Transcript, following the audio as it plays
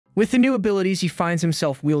With the new abilities he finds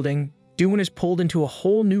himself wielding, Dowan is pulled into a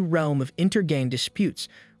whole new realm of inter-gang disputes,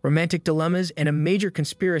 romantic dilemmas, and a major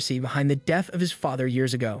conspiracy behind the death of his father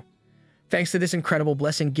years ago. Thanks to this incredible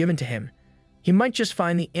blessing given to him, he might just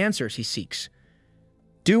find the answers he seeks.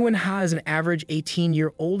 Dowan Ha is an average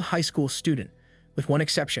 18-year-old high school student, with one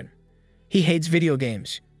exception. He hates video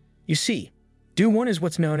games. You see, Dowan is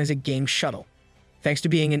what's known as a game shuttle. Thanks to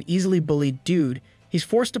being an easily bullied dude, he's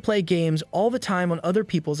forced to play games all the time on other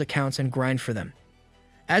people's accounts and grind for them.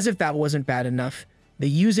 As if that wasn't bad enough, they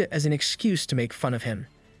use it as an excuse to make fun of him.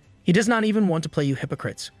 He does not even want to play you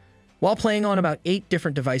hypocrites. While playing on about 8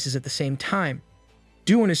 different devices at the same time,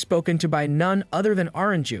 Dowan is spoken to by none other than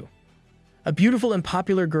Aranju, a beautiful and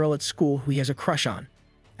popular girl at school who he has a crush on.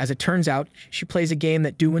 As it turns out, she plays a game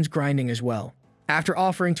that Dowan's grinding as well. After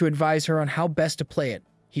offering to advise her on how best to play it,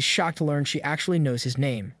 he's shocked to learn she actually knows his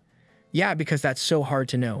name. Yeah, because that's so hard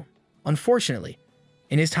to know. Unfortunately,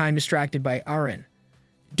 in his time distracted by Aren,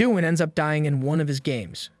 Dowan ends up dying in one of his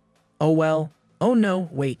games. Oh well, oh no,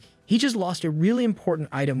 wait, he just lost a really important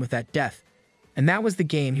item with that death. And that was the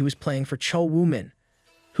game he was playing for Cho Woo-min.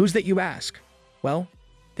 Who's that, you ask? Well,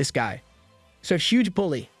 this guy. So huge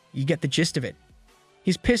bully, you get the gist of it.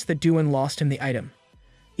 He's pissed that Dowan lost him the item.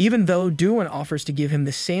 Even though Dowan offers to give him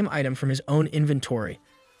the same item from his own inventory,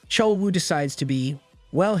 Cho Woo decides to be,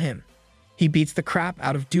 well, him. He beats the crap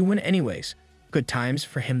out of Dowan anyways. Good times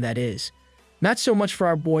for him, that is. Not so much for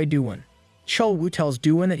our boy Dowan. Cho Woo tells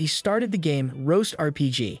Dowan that he started the game Roast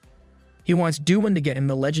RPG. He wants Dowan to get him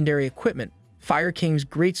the legendary equipment, Fire King's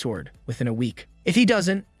Greatsword, within a week. If he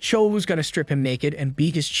doesn't, Cho Woo's gonna strip him naked and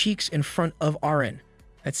beat his cheeks in front of Aren.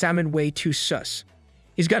 That sounded way too sus.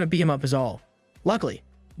 He's gonna beat him up as all. Luckily,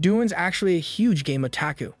 Dowan's actually a huge game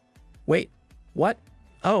otaku. Wait, what?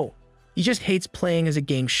 Oh, he just hates playing as a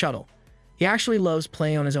game shuttle. He actually loves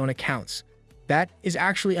playing on his own accounts. That is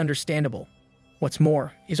actually understandable. What's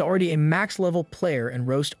more, he's already a max level player in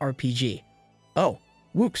Roast RPG. Oh,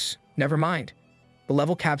 whoops, never mind. The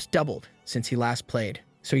level cap's doubled since he last played,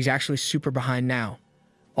 so he's actually super behind now.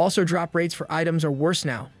 Also, drop rates for items are worse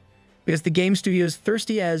now, because the game studio is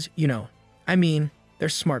thirsty as, they're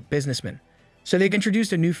smart businessmen. So they've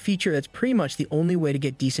introduced a new feature that's pretty much the only way to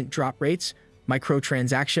get decent drop rates,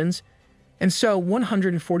 microtransactions, and so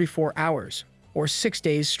 144 hours, or 6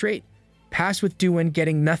 days straight, passed with Dowan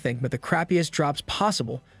getting nothing but the crappiest drops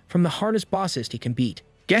possible from the hardest bosses he can beat.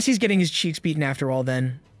 Guess he's getting his cheeks beaten after all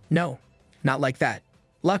then? No, not like that.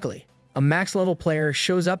 Luckily, a max level player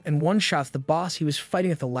shows up and one-shots the boss he was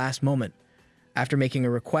fighting at the last moment. After making a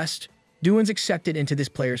request, Dowan's accepted into this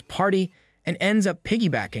player's party and ends up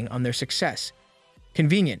piggybacking on their success.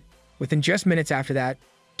 Convenient. Within just minutes after that,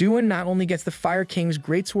 Dowan not only gets the Fire King's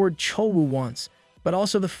Greatsword Cho Woo wants, but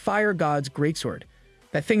also the Fire God's Greatsword.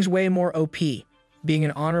 That thing's way more OP. Being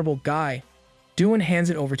an honorable guy, Dowan hands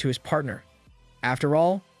it over to his partner. After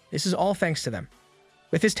all, this is all thanks to them.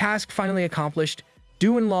 With his task finally accomplished,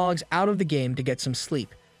 Dowan logs out of the game to get some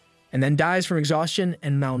sleep, and then dies from exhaustion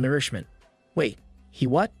and malnourishment. Wait, he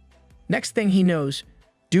what? Next thing he knows,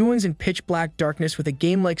 Dowan's in pitch black darkness with a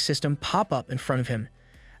game-like system pop up in front of him.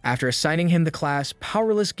 After assigning him the class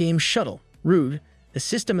Powerless Game Shuttle, Rude, the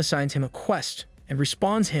system assigns him a quest and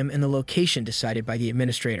respawns him in the location decided by the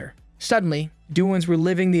administrator. Suddenly, Dowan's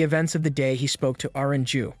reliving the events of the day he spoke to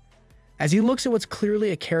Aranju. As he looks at what's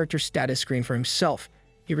clearly a character status screen for himself,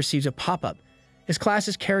 he receives a pop-up. His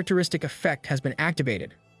class's characteristic effect has been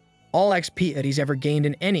activated. All XP that he's ever gained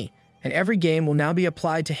in any and every game will now be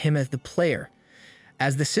applied to him as the player.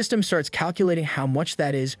 As the system starts calculating how much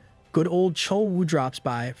that is, good old Cho Woo drops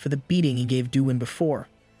by for the beating he gave Dowan before.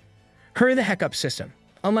 Hurry the heck up, system.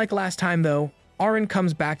 Unlike last time though, Aren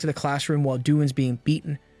comes back to the classroom while Dowan's being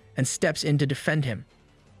beaten and steps in to defend him.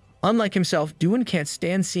 Unlike himself, Dowan can't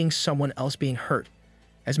stand seeing someone else being hurt.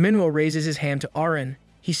 As Manhwa raises his hand to Aren,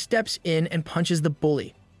 he steps in and punches the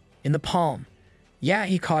bully in the palm. Yeah,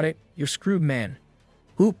 he caught it. You're screwed, man.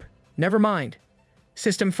 Oop, never mind.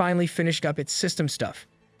 System finally finished up its system stuff.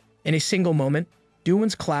 In a single moment,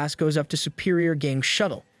 Dowan's class goes up to Superior Game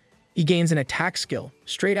Shuttle. He gains an attack skill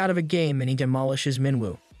straight out of a game and he demolishes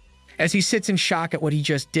Minwoo. As he sits in shock at what he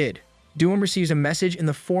just did, Dowan receives a message in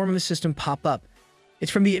the form of a system pop-up.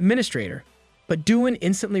 It's from the administrator, but Dowan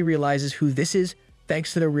instantly realizes who this is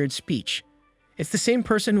thanks to their weird speech. It's the same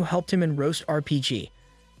person who helped him in Roast RPG.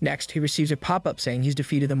 Next, he receives a pop-up saying he's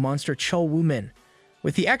defeated the monster Cho Woo-min.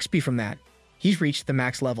 With the XP from that, he's reached the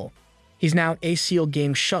max level. He's now a Seal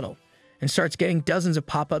Game Shuttle, and starts getting dozens of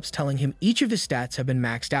pop-ups telling him each of his stats have been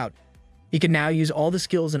maxed out. He can now use all the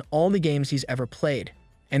skills in all the games he's ever played,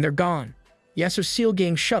 and they're gone. Yes, a Seal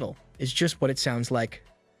Game Shuttle is just what it sounds like.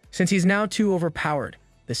 Since he's now too overpowered,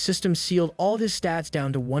 the system sealed all of his stats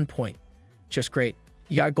down to 1 point. Just great.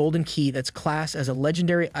 You got a golden key that's classed as a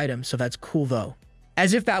legendary item, so that's cool though.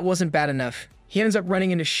 As if that wasn't bad enough, he ends up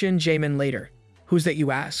running into Shin Jaemin later. Who's that,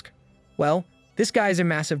 you ask? Well, this guy is a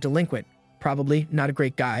massive delinquent. Probably not a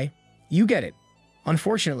great guy. You get it.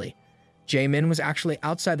 Unfortunately, Jaemin was actually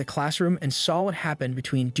outside the classroom and saw what happened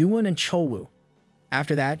between Dowan and Cholwoo.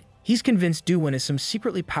 After that, he's convinced Dowan is some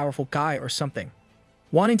secretly powerful guy or something.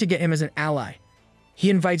 Wanting to get him as an ally, he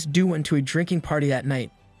invites Dowan to a drinking party that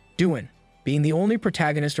night. Dowan, being the only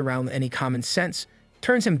protagonist around with any common sense,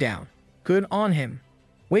 turns him down. Good on him.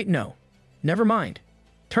 Wait, no. Never mind.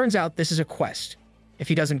 Turns out this is a quest. If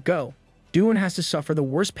he doesn't go, Dowan has to suffer the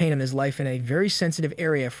worst pain in his life in a very sensitive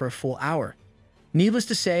area for a full hour. Needless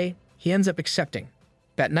to say, he ends up accepting.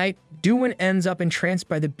 That night, Dowan ends up entranced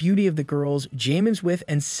by the beauty of the girls Jaemin's with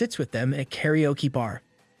and sits with them in a karaoke bar.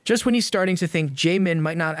 Just when he's starting to think Jaemin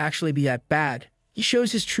might not actually be that bad, he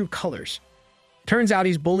shows his true colors. Turns out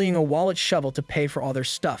he's bullying a wallet shovel to pay for all their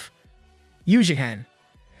stuff. Yujihan,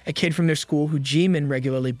 a kid from their school who Jaemin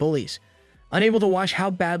regularly bullies. Unable to watch how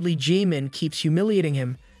badly Jaemin keeps humiliating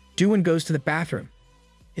him, Dowan goes to the bathroom.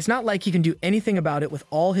 It's not like he can do anything about it with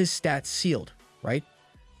all his stats sealed, right?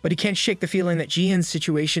 But he can't shake the feeling that Jihan's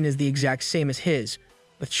situation is the exact same as his,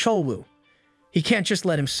 with Cholwoo. He can't just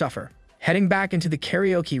let him suffer. Heading back into the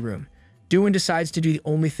karaoke room, Dowan decides to do the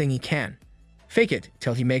only thing he can. Fake it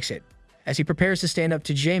till he makes it. As he prepares to stand up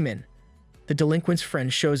to Jaemin, the delinquent's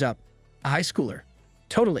friend shows up. A high schooler.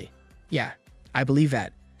 Totally. Yeah, I believe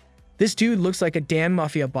that. This dude looks like a damn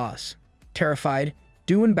mafia boss. Terrified,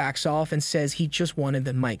 Dowan backs off and says he just wanted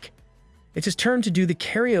the mic. It's his turn to do the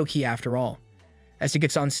karaoke after all. As he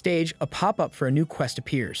gets on stage, a pop-up for a new quest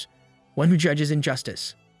appears. One who judges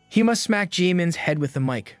injustice. He must smack Jaemin's head with the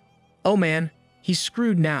mic. Oh man, he's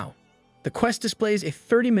screwed now. The quest displays a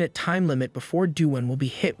 30-minute time limit before Dowan will be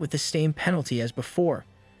hit with the same penalty as before.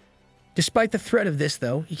 Despite the threat of this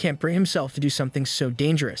though, he can't bring himself to do something so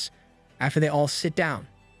dangerous. After they all sit down,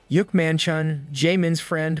 Yuk Man-chun, Jaemin's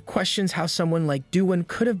friend, questions how someone like Dowan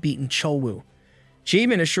could have beaten Cholwoo.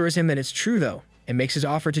 Jaemin assures him that it's true though, and makes his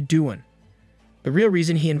offer to Dowan. The real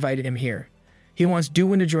reason he invited him here. He wants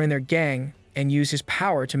Dowan to join their gang and use his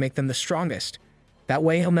power to make them the strongest. That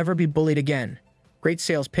way he'll never be bullied again. Great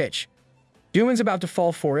sales pitch. Dowan's about to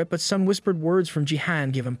fall for it, but some whispered words from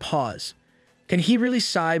Jihan give him pause. Can he really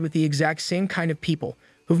side with the exact same kind of people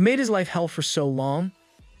who've made his life hell for so long?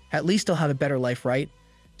 At least he'll have a better life, right?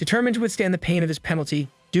 Determined to withstand the pain of his penalty,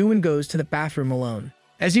 Dowan goes to the bathroom alone.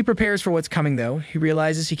 As he prepares for what's coming though, he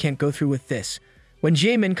realizes he can't go through with this. When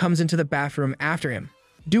Jaemin comes into the bathroom after him,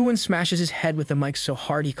 Dowan smashes his head with the mic so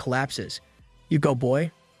hard he collapses. You go,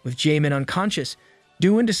 boy. With Jaemin unconscious,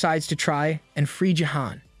 Dowan decides to try and free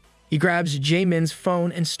Jihan. He grabs Jaemin's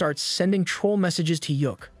phone and starts sending troll messages to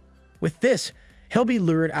Yuk. With this, he'll be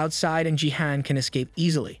lured outside and Jihan can escape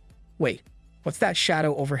easily. Wait, what's that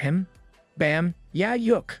shadow over him? Bam, yeah,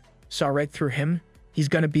 Yuk. Saw right through him. He's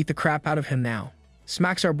gonna beat the crap out of him now.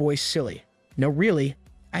 Smacks our boy silly. No, really.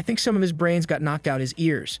 I think some of his brains got knocked out his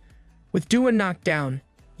ears. With Dowan knocked down,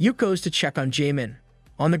 Yuk goes to check on Jaemin.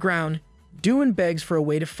 On the ground, Dowan begs for a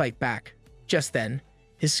way to fight back. Just then,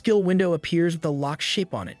 his skill window appears with a lock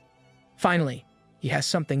shape on it. Finally, he has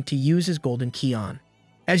something to use his golden key on.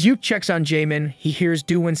 As Yuk checks on Jaemin, he hears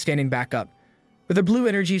Dowan standing back up. With the blue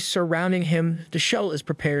energy surrounding him, the shell is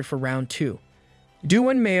prepared for round 2.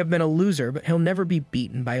 Dowan may have been a loser, but he'll never be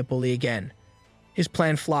beaten by a bully again. His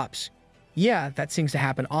plan flops. Yeah, that seems to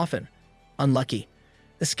happen often. Unlucky.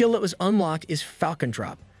 The skill that was unlocked is Falcon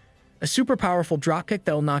Drop. A super powerful dropkick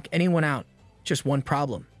that'll knock anyone out. Just one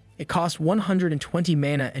problem. It costs 120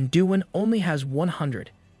 mana and Dowan only has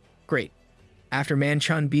 100. Great. After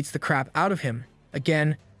Man-chun beats the crap out of him,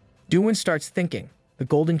 again, Dowan starts thinking. The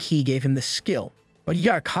golden key gave him the skill, but he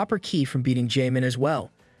got a copper key from beating Jaemin as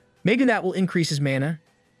well. Maybe that will increase his mana.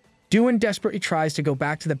 Dowan desperately tries to go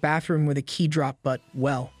back to the bathroom with a key drop, but,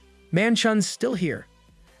 well, Man-chun's still here.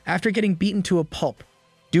 After getting beaten to a pulp,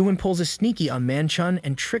 Dowan pulls a sneaky on Man-chun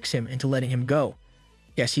and tricks him into letting him go.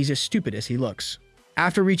 Yes, he's as stupid as he looks.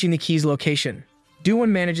 After reaching the key's location, Dowan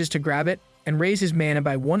manages to grab it and raise his mana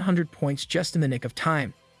by 100 points just in the nick of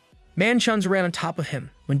time. Man-chun's right on top of him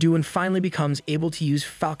when Dowan finally becomes able to use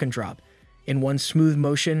Falcon Drop. In one smooth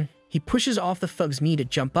motion, he pushes off the thug's knee to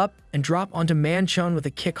jump up and drop onto Man-chun with a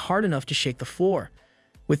kick hard enough to shake the floor.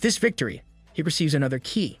 With this victory, he receives another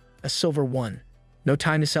key, a silver one. No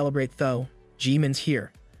time to celebrate though, Jaemin's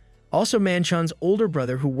here. Also Man-chun's older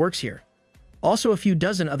brother who works here. Also a few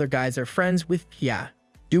dozen other guys they're friends with. Yeah,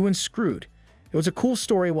 Dowan's screwed. It was a cool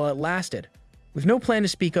story while it lasted. With no plan to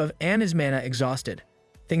speak of and his mana exhausted,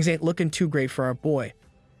 things ain't looking too great for our boy.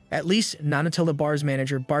 At least not until the bar's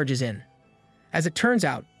manager barges in. As it turns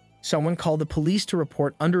out, someone called the police to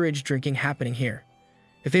report underage drinking happening here.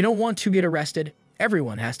 If they don't want to get arrested,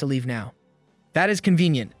 everyone has to leave now. That is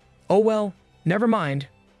convenient. Oh well, never mind.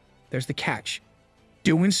 There's the catch.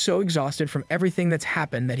 Dowan's so exhausted from everything that's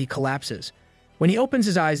happened that he collapses. When he opens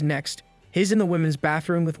his eyes next, he's in the women's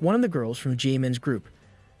bathroom with one of the girls from Jaemin's group.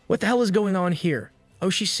 What the hell is going on here? Oh,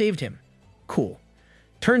 she saved him. Cool.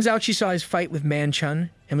 Turns out she saw his fight with Man Chun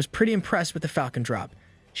and was pretty impressed with the falcon drop.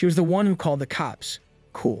 She was the one who called the cops.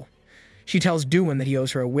 Cool. She tells Dowan that he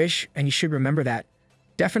owes her a wish, and he should remember that.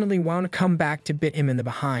 Definitely won't come back to bit him in the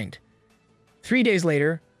behind. 3 days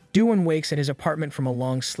later, Dowan wakes at his apartment from a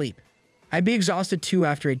long sleep. I'd be exhausted too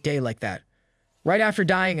after a day like that. Right after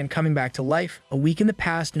dying and coming back to life, a week in the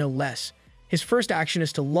past no less, his first action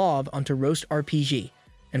is to log onto Roast RPG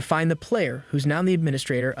and find the player who's now the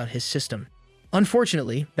administrator of his system.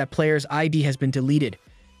 Unfortunately, that player's ID has been deleted.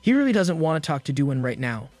 He really doesn't want to talk to Dowan right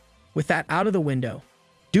now. With that out of the window,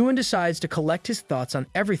 Dowan decides to collect his thoughts on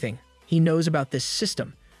everything he knows about this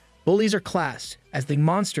system. Bullies are classed as the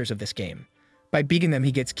monsters of this game. By beating them,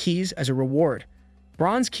 he gets keys as a reward.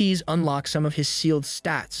 Bronze keys unlock some of his sealed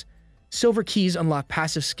stats. Silver keys unlock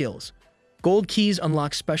passive skills. Gold keys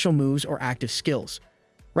unlock special moves or active skills.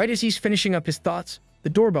 Right as he's finishing up his thoughts, the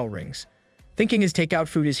doorbell rings. Thinking his takeout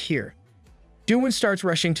food is here, Dowan starts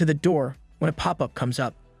rushing to the door when a pop-up comes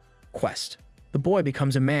up. Quest. The boy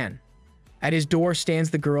becomes a man. At his door stands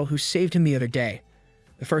the girl who saved him the other day.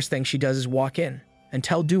 The first thing she does is walk in and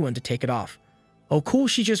tell Dowan to take it off. Oh cool,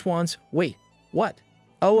 she just wants— wait, what?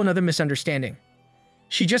 Oh, another misunderstanding.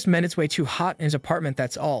 She just meant it's way too hot in his apartment,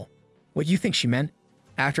 that's all. What you think she meant?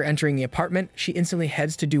 After entering the apartment, she instantly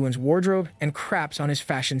heads to Dowan's wardrobe and craps on his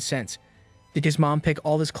fashion sense. Did his mom pick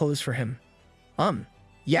all his clothes for him?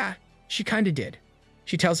 Yeah, she kinda did.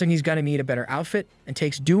 She tells him he's gonna need a better outfit and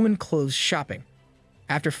takes Dowan clothes shopping.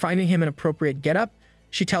 After finding him an appropriate getup,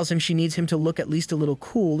 she tells him she needs him to look at least a little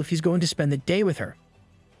cool if he's going to spend the day with her.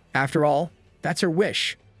 After all, that's her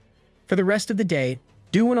wish. For the rest of the day,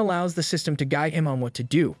 Dowan allows the system to guide him on what to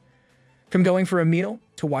do. From going for a meal,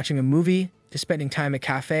 to watching a movie, to spending time at a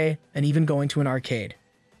cafe, and even going to an arcade.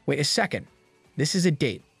 Wait a second. This is a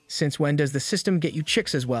date. Since when does the system get you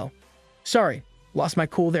chicks as well? Sorry, lost my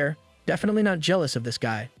cool there. Definitely not jealous of this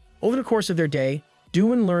guy. Over the course of their day,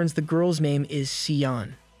 Dowan learns the girl's name is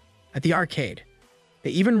Sion. At the arcade, they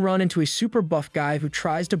even run into a super buff guy who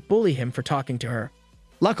tries to bully him for talking to her.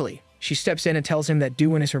 Luckily, she steps in and tells him that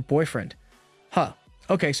Dowan is her boyfriend. Huh,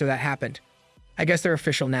 okay, so that happened. I guess they're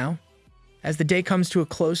official now. As the day comes to a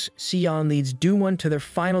close, Sion leads Dowan to their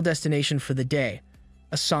final destination for the day,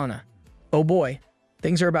 a sauna. Oh boy,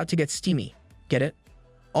 things are about to get steamy. Get it?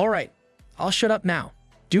 Alright, I'll shut up now.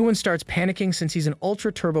 Dowan starts panicking since he's an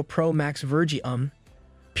Ultra Turbo Pro Max Virgie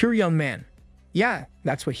pure young man. Yeah,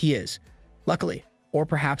 that's what he is. Luckily, or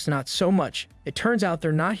perhaps not so much, it turns out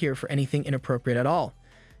they're not here for anything inappropriate at all.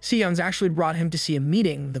 Sion's actually brought him to see a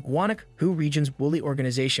meeting, the Gwanok Hu Region's bully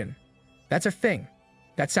organization. That's a thing.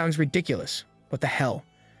 That sounds ridiculous. What the hell?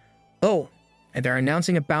 Oh, and they're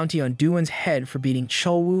announcing a bounty on Dowan's head for beating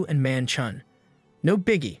Cholwoo and Man Chun. No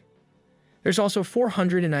biggie. There's also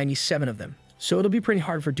 497 of them, so it'll be pretty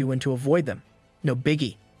hard for Dowan to avoid them. No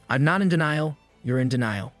biggie. I'm not in denial, you're in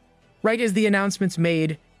denial. Right as the announcement's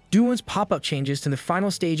made, Dowan's pop-up changes to the final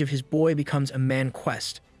stage of his boy becomes a man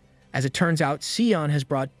quest. As it turns out, Sion has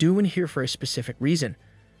brought Dowan here for a specific reason.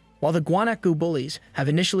 While the Gwanok bullies have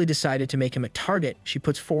initially decided to make him a target, she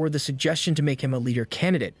puts forward the suggestion to make him a leader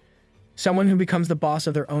candidate. Someone who becomes the boss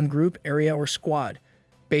of their own group, area, or squad.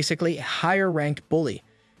 Basically, a higher-ranked bully.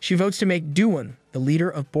 She votes to make Dowan the leader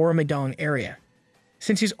of Boromedong area.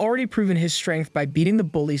 Since he's already proven his strength by beating the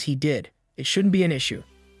bullies he did, it shouldn't be an issue.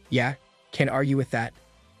 Yeah, can't argue with that.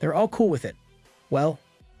 They're all cool with it. Well,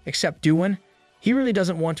 except Dowan. He really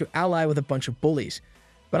doesn't want to ally with a bunch of bullies.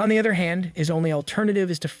 But on the other hand, his only alternative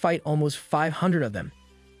is to fight almost 500 of them.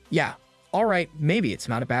 Yeah, alright, maybe it's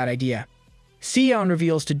not a bad idea. Sion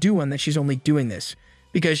reveals to Dowan that she's only doing this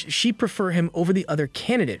because she'd prefer him over the other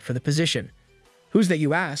candidate for the position. Who's that,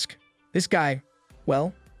 you ask? This guy.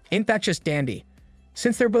 Well, ain't that just dandy?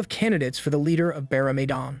 Since they're both candidates for the leader of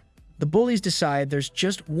Boromedong, the bullies decide there's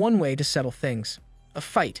just one way to settle things. A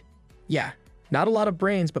fight. Yeah, not a lot of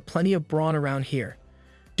brains, but plenty of brawn around here.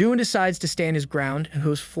 Dowan decides to stand his ground and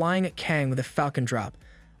goes flying at Kang with a falcon drop.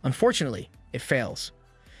 Unfortunately, it fails.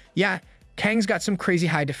 Yeah, Kang's got some crazy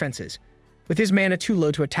high defenses. With his mana too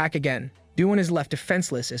low to attack again, Dowan is left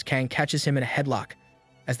defenseless as Kang catches him in a headlock.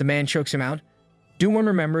 As the man chokes him out, Dowan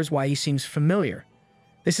remembers why he seems familiar.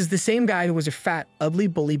 This is the same guy who was a fat, ugly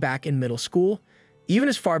bully back in middle school. Even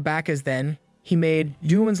as far back as then, he made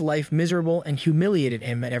Dowan's life miserable and humiliated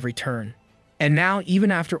him at every turn. And now,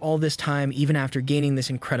 even after all this time, even after gaining this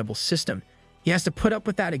incredible system, he has to put up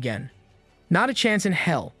with that again. Not a chance in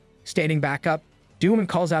hell. Standing back up, Dowan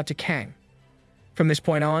calls out to Kang. From this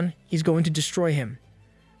point on, he's going to destroy him.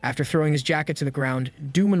 After throwing his jacket to the ground,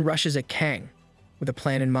 Dowan rushes at Kang with a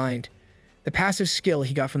plan in mind. The passive skill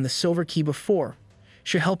he got from the silver key before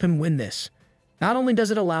should help him win this. Not only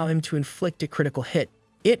does it allow him to inflict a critical hit,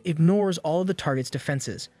 it ignores all of the target's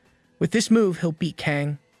defenses. With this move, he'll beat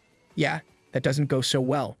Kang. Yeah, that doesn't go so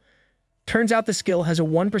well. Turns out the skill has a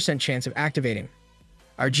 1% chance of activating.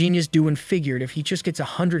 Our genius Dowan figured if he just gets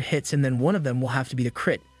 100 hits and then one of them will have to be the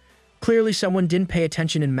crit. Clearly someone didn't pay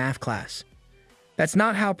attention in math class. That's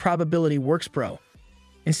not how probability works, bro.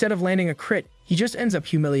 Instead of landing a crit, he just ends up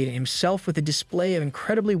humiliating himself with a display of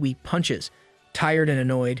incredibly weak punches. Tired and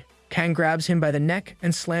annoyed, Kang grabs him by the neck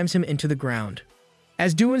and slams him into the ground.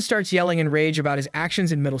 As Dowan starts yelling in rage about his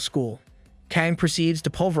actions in middle school, Kang proceeds to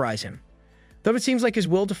pulverize him. Though it seems like his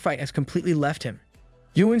will to fight has completely left him,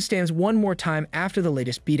 Dowan stands one more time after the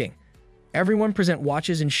latest beating. Everyone present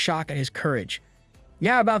watches in shock at his courage.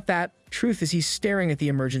 Yeah, about that. Truth is he's staring at the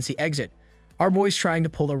emergency exit. Our boy's trying to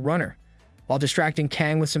pull a runner. While distracting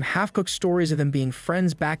Kang with some half-cooked stories of them being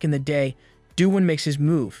friends back in the day, Dowan makes his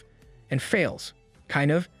move and fails.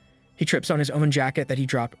 Kind of. He trips on his own jacket that he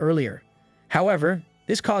dropped earlier. However,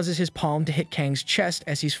 this causes his palm to hit Kang's chest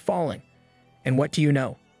as he's falling. And what do you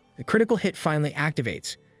know? The critical hit finally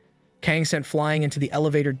activates. Kang sent flying into the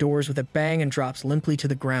elevator doors with a bang and drops limply to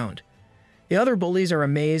the ground. The other bullies are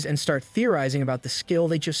amazed and start theorizing about the skill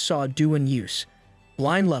they just saw Dowan use.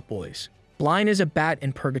 Blind luck, boys. Blind as a bat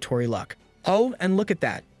in purgatory luck. Oh, and look at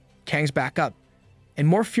that. Kang's back up, and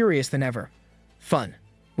more furious than ever. Fun.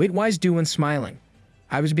 Wait, why is Dowan smiling?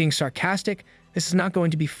 I was being sarcastic. This is not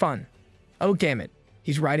going to be fun. Oh, damn it.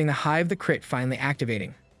 He's riding the high of the crit finally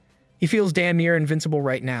activating. He feels damn near invincible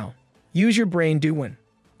right now. Use your brain, Dowan.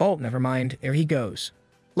 Oh, never mind. There he goes.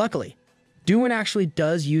 Luckily, Dowan actually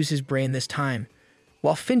does use his brain this time.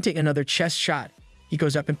 While finting another chest shot, he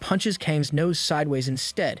goes up and punches Kang's nose sideways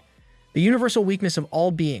instead. The universal weakness of all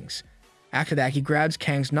beings. After that, he grabs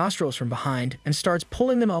Kang's nostrils from behind and starts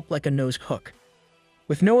pulling them up like a nose hook.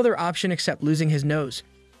 With no other option except losing his nose,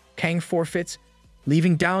 Kang forfeits,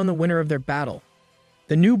 leaving Dowan the winner of their battle.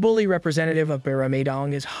 The new bully representative of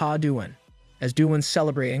Baramadong is Ha Dowan. As Dowan's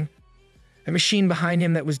celebrating, a machine behind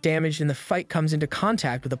him that was damaged in the fight comes into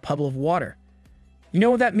contact with a puddle of water. You know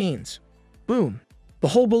what that means? Boom. The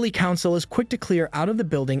whole bully council is quick to clear out of the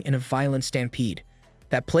building in a violent stampede.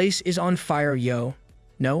 That place is on fire, yo.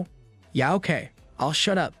 No? Yeah, okay. I'll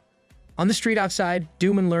shut up. On the street outside,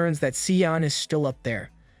 Dowan learns that Sion is still up there.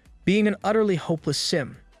 Being an utterly hopeless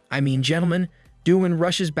gentleman, Dowan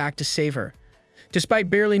rushes back to save her. Despite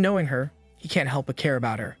barely knowing her, he can't help but care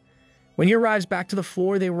about her. When he arrives back to the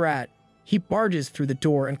floor they were at, he barges through the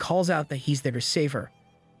door and calls out that he's there to save her.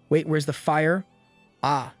 Wait, where's the fire?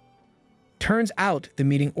 Ah. Turns out the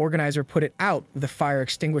meeting organizer put it out with a fire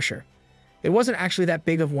extinguisher. It wasn't actually that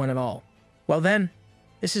big of one at all. Well then,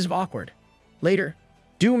 this is awkward. Later,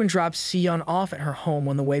 Dowan drops Sion off at her home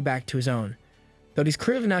on the way back to his own, though he's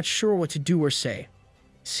clearly not sure what to do or say.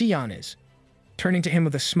 Sion is. Turning to him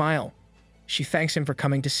with a smile, she thanks him for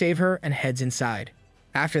coming to save her and heads inside.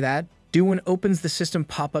 After that, Dowan opens the system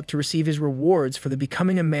pop-up to receive his rewards for the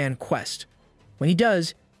Becoming a Man quest. When he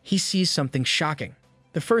does, he sees something shocking.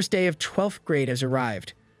 The first day of 12th grade has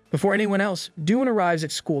arrived. Before anyone else, Dowan arrives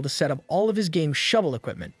at school to set up all of his game shovel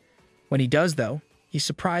equipment. When he does, though, he's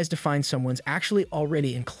surprised to find someone's actually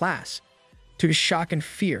already in class. To his shock and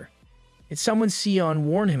fear, it's someone Sion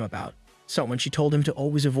warned him about, someone she told him to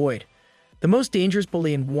always avoid. The most dangerous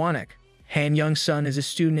bully in Wanek, Han Young-sun, is a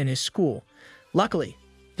student in his school. Luckily,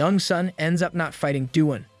 Young-sun ends up not fighting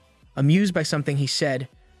Dowan. Amused by something he said,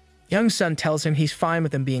 Young-sun tells him he's fine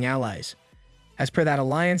with them being allies. As per that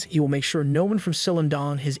alliance, he will make sure no one from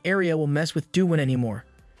Silendong, his area, will mess with Dowan anymore.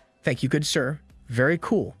 Thank you, good sir. Very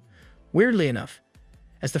cool. Weirdly enough,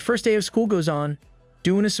 as the first day of school goes on,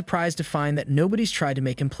 Dowan is surprised to find that nobody's tried to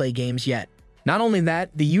make him play games yet. Not only that,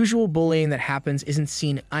 the usual bullying that happens isn't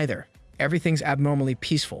seen either. Everything's abnormally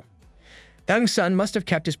peaceful. Young-sun must have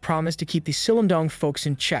kept his promise to keep the Silendong folks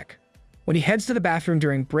in check. When he heads to the bathroom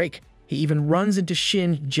during break, he even runs into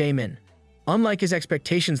Shin Jaemin. Unlike his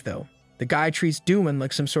expectations, though, the guy treats Dowan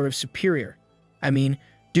like some sort of superior. I mean,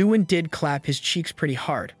 Dowan did clap his cheeks pretty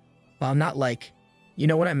hard. Well, not like, you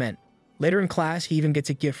know what I meant. Later in class, he even gets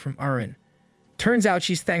a gift from Arin. Turns out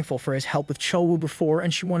she's thankful for his help with Chowu before,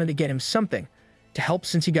 and she wanted to get him something to help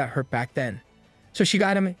since he got hurt back then. So she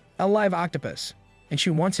got him a live octopus, and she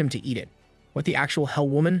wants him to eat it. What the actual hell,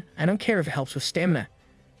 woman? I don't care if it helps with stamina.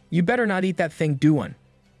 You better not eat that thing, Dowan.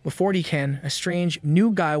 Before he can, a strange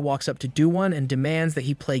new guy walks up to Dowan and demands that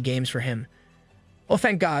he play games for him. Oh,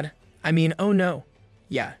 thank God. I mean, oh no.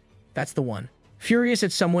 Yeah, that's the one. Furious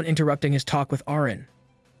at someone interrupting his talk with Arin,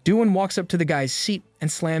 Dowan walks up to the guy's seat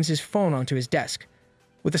and slams his phone onto his desk.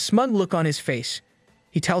 With a smug look on his face,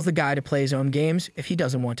 he tells the guy to play his own games if he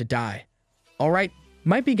doesn't want to die. All right,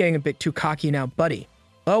 might be getting a bit too cocky now, buddy.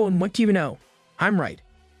 Oh, and what do you know? I'm right.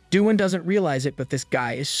 Dowan doesn't realize it, but this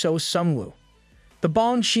guy is So Sungwoo, the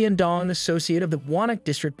Bong Xiandong associate of the Wanak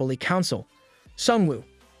District Bully Council. Sungwoo,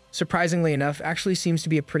 surprisingly enough, actually seems to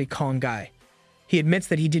be a pretty calm guy. He admits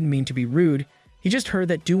that he didn't mean to be rude, he just heard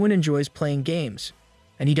that Dowan enjoys playing games,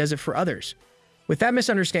 and he does it for others. With that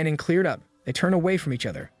misunderstanding cleared up, they turn away from each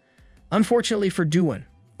other. Unfortunately for Dowan,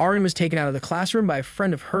 Arin was taken out of the classroom by a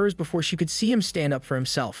friend of hers before she could see him stand up for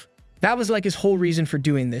himself. That was like his whole reason for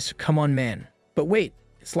doing this, come on man. But wait,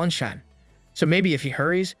 it's lunchtime. So maybe if he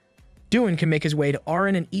hurries, Dowan can make his way to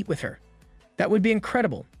Arin and eat with her. That would be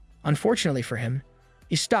incredible. Unfortunately for him,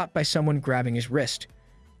 he's stopped by someone grabbing his wrist.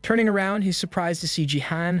 Turning around, he's surprised to see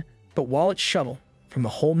Jihan, but Wallet Shuttle, from the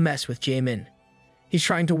whole mess with Jaemin. He's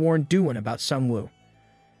trying to warn Dowan about Sungwoo.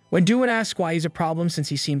 When Dowan asks why he's a problem since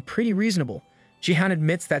he seemed pretty reasonable, Jihan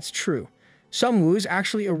admits that's true. Sungwoo is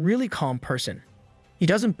actually a really calm person. He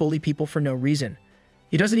doesn't bully people for no reason.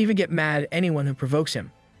 He doesn't even get mad at anyone who provokes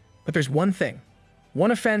him. But there's one thing, one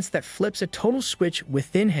offense that flips a total switch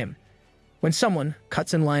within him. When someone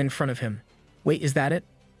cuts in line in front of him. Wait, is that it?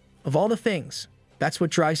 Of all the things, that's what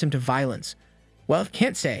drives him to violence. Well,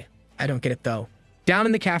 can't say. I don't get it though. Down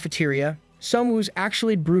in the cafeteria, Sungwoo's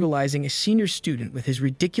actually brutalizing a senior student with his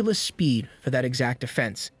ridiculous speed for that exact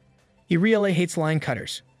offense. He really hates line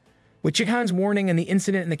cutters. With Jihan's warning and the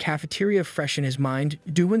incident in the cafeteria fresh in his mind,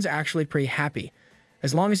 Dowan's actually pretty happy.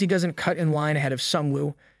 As long as he doesn't cut in line ahead of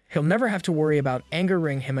Sungwoo, he'll never have to worry about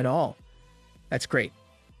angering him at all. That's great.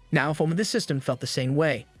 Now, if only the system felt the same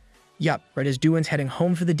way. Yup, right as Dowan's heading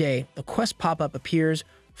home for the day, a quest pop-up appears,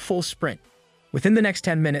 full sprint. Within the next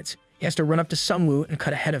 10 minutes, he has to run up to Sungwoo and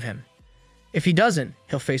cut ahead of him. If he doesn't,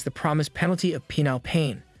 he'll face the promised penalty of penal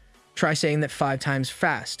pain. Try saying that 5 times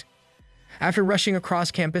fast. After rushing across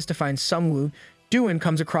campus to find Sungwoo, Dowan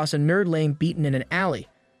comes across a nerd laying beaten in an alley.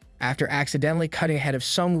 After accidentally cutting ahead of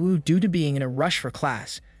Sungwoo due to being in a rush for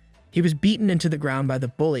class, he was beaten into the ground by the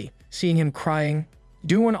bully. Seeing him crying,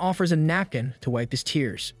 Dowan offers a napkin to wipe his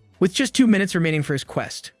tears. With just 2 minutes remaining for his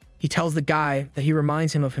quest, he tells the guy that he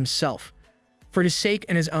reminds him of himself. For his sake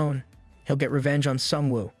and his own, he'll get revenge on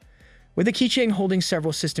Sungwoo. With a keychain holding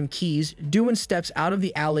several system keys, Dowan steps out of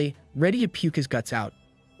the alley, ready to puke his guts out.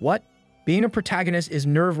 What? Being a protagonist is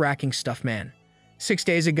nerve-wracking stuff, man. 6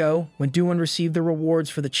 days ago, when Dowan received the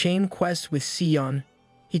rewards for the chain quest with Sion,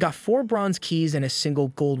 he got 4 bronze keys and a single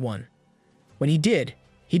gold one. When he did,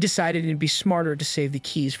 he decided it'd be smarter to save the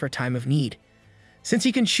keys for a time of need. Since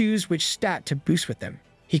he can choose which stat to boost with them,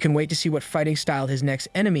 he can wait to see what fighting style his next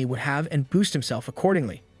enemy would have and boost himself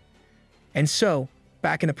accordingly. And so,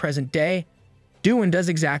 back in the present day, Dowan does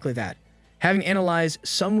exactly that. Having analyzed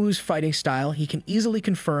Sungwoo's fighting style, he can easily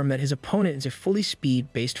confirm that his opponent is a fully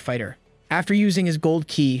speed-based fighter. After using his gold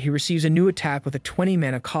key, he receives a new attack with a 20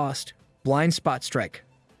 mana cost, Blind Spot Strike.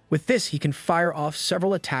 With this, he can fire off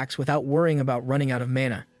several attacks without worrying about running out of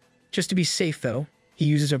mana. Just to be safe though, he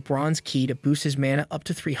uses a bronze key to boost his mana up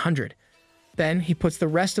to 300. Then, he puts the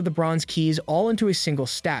rest of the bronze keys all into a single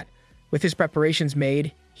stat. With his preparations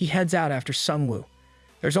made, he heads out after Sungwoo.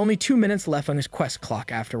 There's only 2 minutes left on his quest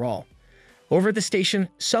clock after all. Over at the station,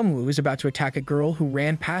 Sungwoo is about to attack a girl who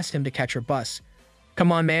ran past him to catch her bus.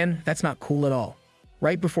 Come on man, that's not cool at all.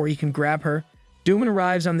 Right before he can grab her, Dowan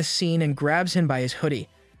arrives on the scene and grabs him by his hoodie.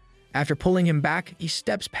 After pulling him back, he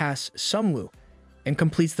steps past Sungwoo and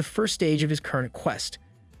completes the first stage of his current quest.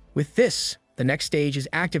 With this, the next stage is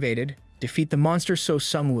activated, defeat the monster So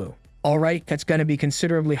Sungwoo. Alright, that's gonna be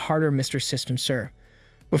considerably harder, Mr. System Sir.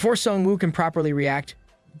 Before Sungwoo can properly react,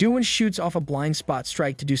 Dowan shoots off a blind spot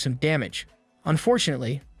strike to do some damage.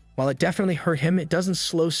 Unfortunately, while it definitely hurt him, it doesn't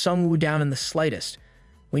slow Sungwoo down in the slightest.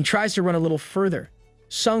 When he tries to run a little further,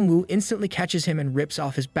 Sungwoo instantly catches him and rips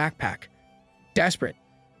off his backpack. Desperate,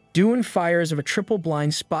 Dowan fires of a triple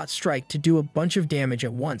blind spot strike to do a bunch of damage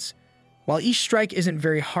at once. While each strike isn't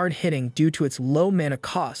very hard-hitting due to its low mana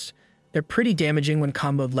cost, they're pretty damaging when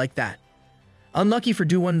comboed like that. Unlucky for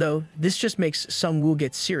Dowan though, this just makes Sungwoo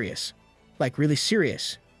get serious. Like really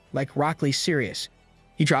serious. Like Rock Lee serious.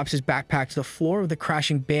 He drops his backpack to the floor with a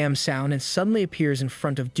crashing bam sound and suddenly appears in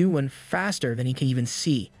front of Dowan faster than he can even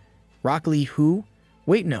see. Rock Lee who?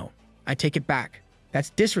 Wait no, I take it back. That's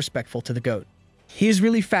disrespectful to the GOAT. He is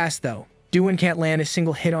really fast though. Dowan can't land a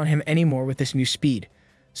single hit on him anymore with this new speed.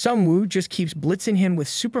 Sungwoo just keeps blitzing him with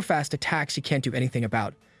super fast attacks he can't do anything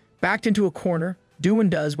about. Backed into a corner, Dowan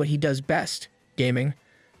does what he does best, gaming.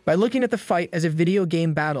 By looking at the fight as a video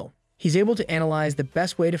game battle, he's able to analyze the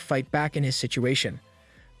best way to fight back in his situation.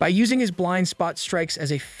 By using his blind spot strikes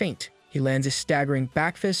as a feint, he lands a staggering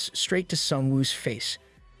back fist straight to Sungwoo's face.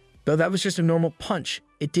 Though that was just a normal punch,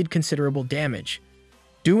 it did considerable damage.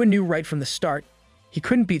 Dowan knew right from the start he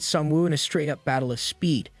couldn't beat Sungwoo in a straight-up battle of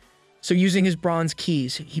speed, so using his bronze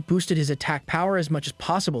keys, he boosted his attack power as much as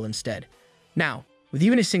possible instead. Now, with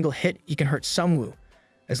even a single hit, he can hurt Sungwoo.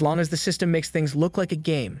 As long as the system makes things look like a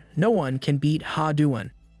game, no one can beat Ha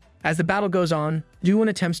Dowan. As the battle goes on, Dowan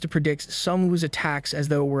attempts to predict Sungwoo's attacks as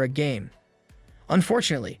though it were a game.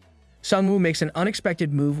 Unfortunately, Sungwoo makes an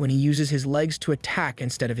unexpected move when he uses his legs to attack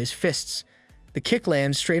instead of his fists. The kick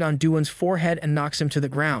lands straight on Dowan's forehead and knocks him to the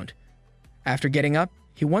ground. After getting up,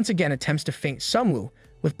 he once again attempts to feint Sungwoo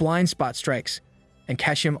with blind spot strikes and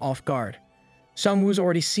catch him off guard. Sungwoo's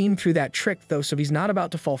already seen through that trick though, so he's not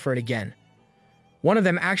about to fall for it again. One of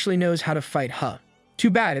them actually knows how to fight Ha. Too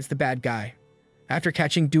bad it's the bad guy. After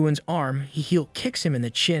catching Dowan's arm, he heel kicks him in the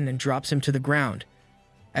chin and drops him to the ground.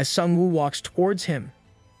 As Sungwoo walks towards him,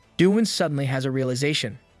 Dowan suddenly has a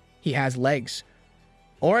realization. He has legs.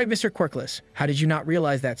 Alright, Mr. Quirkless, how did you not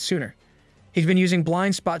realize that sooner? He's been using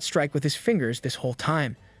blind spot strike with his fingers this whole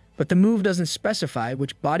time, but the move doesn't specify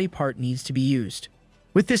which body part needs to be used.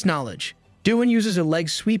 With this knowledge, Dowan uses a leg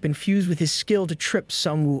sweep infused with his skill to trip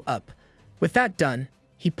Sungwoo up. With that done,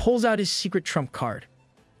 he pulls out his secret trump card,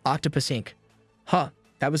 Octopus Ink. Huh,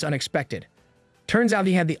 that was unexpected. Turns out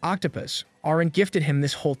he had the octopus Aaron gifted him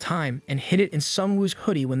this whole time and hid it in Sungwoo's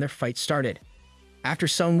hoodie when their fight started. After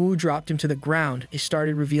Sungwoo dropped him to the ground, he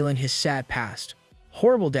started revealing his sad past.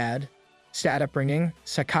 Horrible dad, sad upbringing,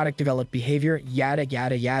 psychotic developed behavior, yada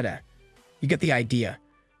yada yada. You get the idea.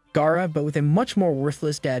 Gaara, but with a much more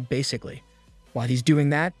worthless dad basically. While he's doing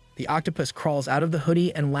that, the octopus crawls out of the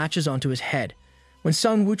hoodie and latches onto his head. When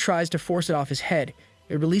Sungwoo tries to force it off his head,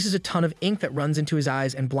 it releases a ton of ink that runs into his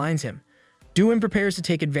eyes and blinds him. Dowan prepares to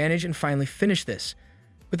take advantage and finally finish this.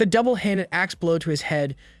 With a double-handed axe blow to his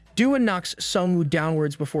head, Dowan knocks Sungwoo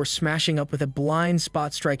downwards before smashing up with a blind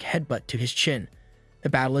spot strike headbutt to his chin. The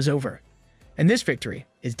battle is over, and this victory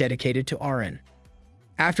is dedicated to Aaron.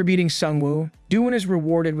 After beating Sungwoo, Dowan is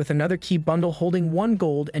rewarded with another key bundle holding 1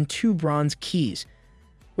 gold and 2 bronze keys.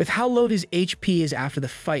 With how low his HP is after the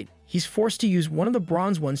fight, he's forced to use one of the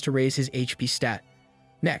bronze ones to raise his HP stat.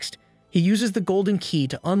 Next, he uses the golden key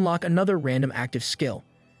to unlock another random active skill.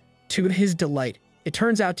 To his delight, it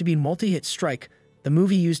turns out to be Multi-Hit Strike, the move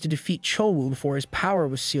he used to defeat Cholwoo before his power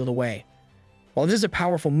was sealed away. While this is a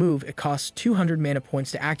powerful move, it costs 200 mana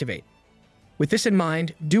points to activate. With this in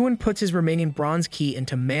mind, Dowan puts his remaining bronze key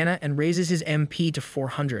into mana and raises his MP to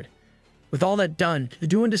 400. With all that done,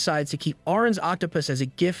 Dowan decides to keep Aaron's octopus as a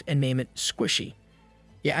gift and name it Squishy.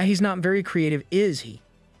 Yeah, he's not very creative, is he?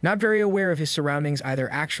 Not very aware of his surroundings either,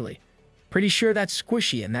 actually. Pretty sure that's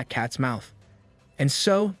Squishy in that cat's mouth. And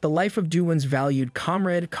so, the life of Dowan's valued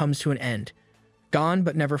comrade comes to an end. Gone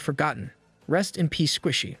but never forgotten. Rest in peace,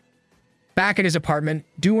 Squishy. Back at his apartment,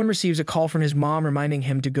 Dowan receives a call from his mom reminding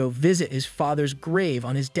him to go visit his father's grave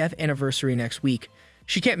on his death anniversary next week.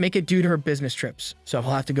 She can't make it due to her business trips, so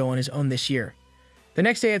he'll have to go on his own this year. The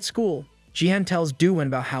next day at school, Jihan tells Dowan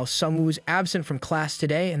about how Sungwoo's absent from class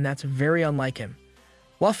today, and that's very unlike him.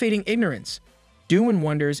 While feigning ignorance, Dowan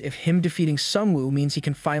wonders if him defeating Sungwoo means he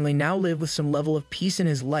can finally now live with some level of peace in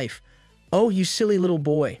his life. Oh, you silly little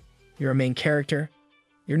boy. You're a main character.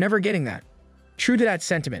 You're never getting that. True to that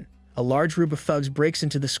sentiment, a large group of thugs breaks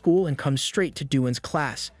into the school and comes straight to Dowan's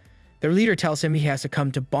class. Their leader tells him he has to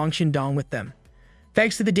come to Bongshin-dong with them.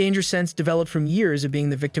 Thanks to the danger sense developed from years of being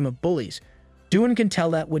the victim of bullies, Dowan can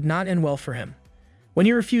tell that would not end well for him. When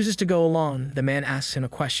he refuses to go along, the man asks him a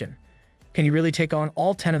question. Can he really take on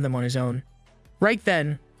all 10 of them on his own? Right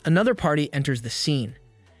then, another party enters the scene.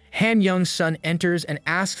 Han Young's son enters and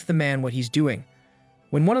asks the man what he's doing.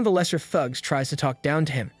 When one of the lesser thugs tries to talk down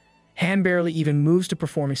to him, Han barely even moves to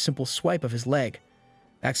perform a simple swipe of his leg.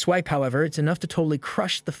 That swipe, however, it's enough to totally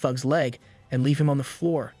crush the thug's leg and leave him on the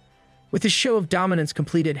floor. With his show of dominance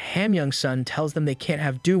completed, Han Young's son tells them they can't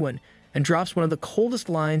have Dowan and drops one of the coldest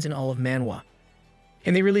lines in all of manhwa.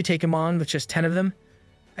 Can they really take him on with just 10 of them?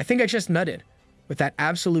 I think I just nutted. With that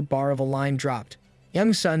absolute bar of a line dropped,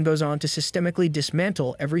 Young's son goes on to systemically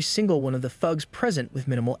dismantle every single one of the thugs present with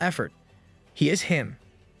minimal effort. He is him.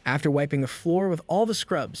 After wiping the floor with all the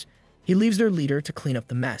scrubs, he leaves their leader to clean up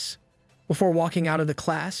the mess. Before walking out of the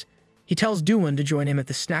class, he tells Dowan to join him at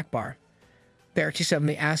the snack bar. There, he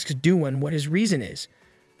suddenly asks Dowan what his reason is.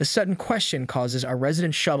 The sudden question causes our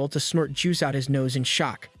resident shuttle to snort juice out his nose in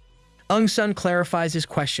shock. Sun clarifies his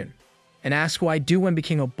question and asks why Dowan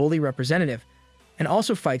became a bully representative and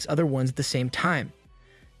also fights other ones at the same time.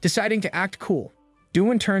 Deciding to act cool,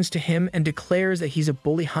 Dowan turns to him and declares that he's a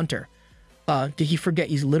bully hunter. Did he forget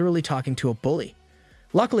he's literally talking to a bully?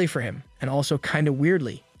 Luckily for him, and also kinda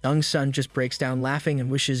weirdly, Sun just breaks down laughing and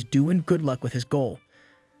wishes Dowan good luck with his goal.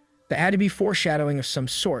 That had to be foreshadowing of some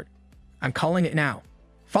sort. I'm calling it now.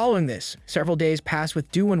 Following this, several days pass with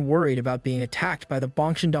Dowan worried about being attacked by the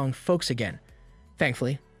Bongshandong folks again.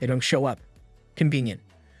 Thankfully, they don't show up. Convenient.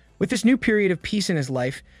 With this new period of peace in his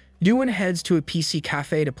life, Dowan heads to a PC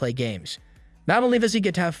cafe to play games. Not only does he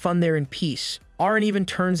get to have fun there in peace, Aren even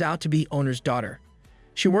turns out to be owner's daughter.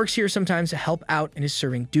 She works here sometimes to help out and is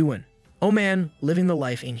serving Dowan. Oh man, living the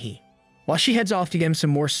life, ain't he? While she heads off to get him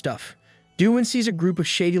some more stuff, Dowan sees a group of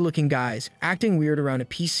shady-looking guys acting weird around a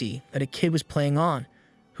PC that a kid was playing on,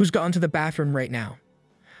 who's gone to the bathroom right now.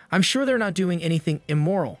 I'm sure they're not doing anything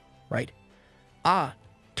immoral, right?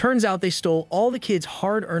 Turns out they stole all the kid's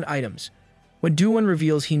hard-earned items. When Dowan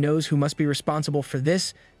reveals he knows who must be responsible for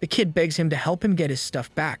this, the kid begs him to help him get his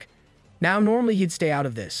stuff back. Now, normally he'd stay out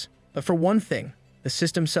of this, but for one thing, the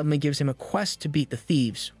system suddenly gives him a quest to beat the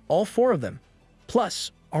thieves, all 4 of them.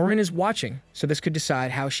 Plus, Aren is watching, so this could decide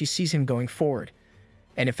how she sees him going forward.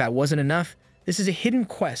 And if that wasn't enough, this is a hidden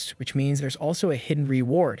quest, which means there's also a hidden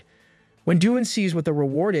reward. When Dowan sees what the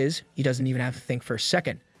reward is, he doesn't even have to think for a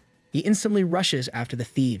second. He instantly rushes after the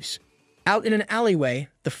thieves. Out in an alleyway,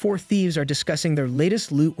 the 4 thieves are discussing their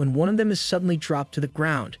latest loot when one of them is suddenly dropped to the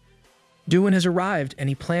ground. Dowan has arrived and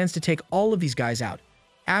he plans to take all of these guys out.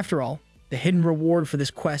 After all, the hidden reward for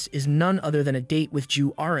this quest is none other than a date with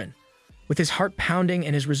Jew Aren. With his heart pounding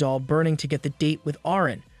and his resolve burning to get the date with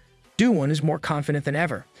Aren, Dowan is more confident than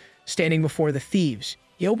ever. Standing before the thieves,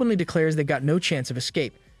 he openly declares they got no chance of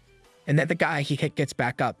escape, and that the guy he hit gets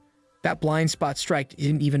back up. That blind spot strike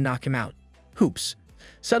didn't even knock him out. Hoops.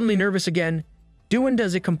 Suddenly nervous again, Dowan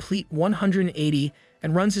does a complete 180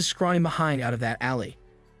 and runs his scrawny behind out of that alley.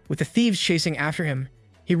 With the thieves chasing after him,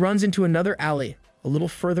 he runs into another alley a little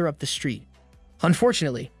further up the street.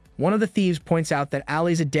 Unfortunately, one of the thieves points out that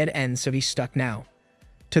alley's a dead end, so he's stuck now.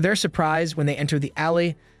 To their surprise, when they enter the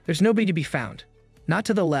alley, there's nobody to be found. Not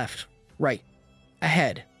to the left, right,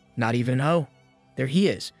 ahead, not even there he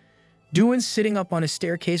is. Dowan's sitting up on a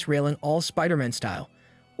staircase railing all Spider-Man style.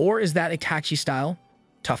 Or is that Itachi style?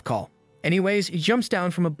 Tough call. Anyways, he jumps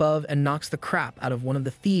down from above and knocks the crap out of one of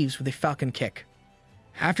the thieves with a falcon kick.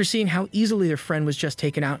 After seeing how easily their friend was just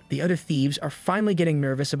taken out, the other thieves are finally getting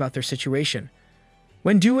nervous about their situation.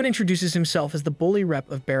 When Dowan introduces himself as the bully rep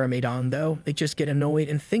of Baramadan, though, they just get annoyed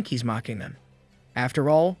and think he's mocking them. After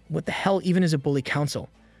all, what the hell even is a bully council?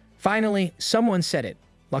 Finally, someone said it,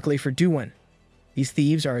 luckily for Dowan. These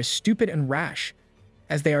thieves are as stupid and rash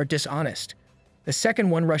as they are dishonest. The second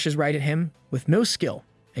one rushes right at him with no skill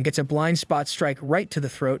and gets a blind spot strike right to the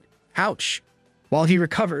throat. Ouch! While he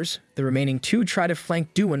recovers, the remaining 2 try to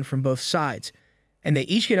flank Dowan from both sides, and they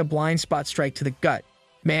each get a blind spot strike to the gut.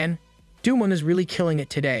 Man, Dowan is really killing it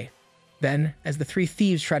today. Then, as the 3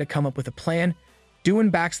 thieves try to come up with a plan,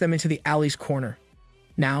 Dowan backs them into the alley's corner.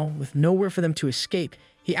 Now, with nowhere for them to escape,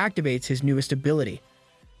 he activates his newest ability,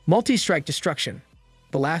 Multi-Strike Destruction.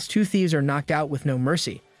 The last 2 thieves are knocked out with no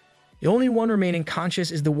mercy. The only one remaining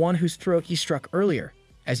conscious is the one whose throat he struck earlier,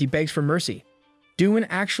 as he begs for mercy. Dowan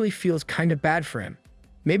actually feels kinda bad for him.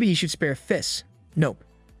 Maybe he should spare fists. Nope.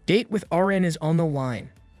 Date with Aren is on the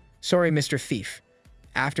line. Sorry, Mr. Thief.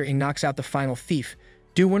 After he knocks out the final thief,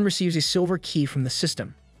 Dowan receives a silver key from the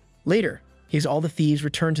system. Later, he has all the thieves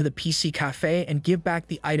return to the PC cafe and give back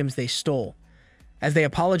the items they stole. As they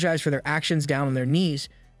apologize for their actions down on their knees,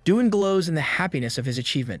 Dowan glows in the happiness of his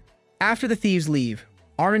achievement. After the thieves leave,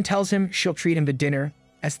 Aren tells him she'll treat him to dinner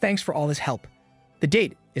as thanks for all his help. The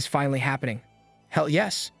date is finally happening. Hell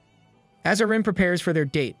yes. As Aren prepares for their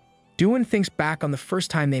date, Dowan thinks back on the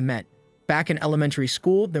first time they met. Back in elementary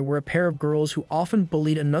school, there were a pair of girls who often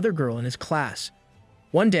bullied another girl in his class.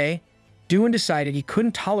 One day, Dowan decided he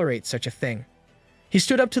couldn't tolerate such a thing. He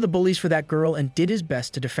stood up to the bullies for that girl and did his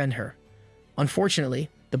best to defend her. Unfortunately,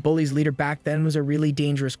 the bullies' leader back then was a really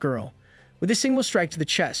dangerous girl. With a single strike to the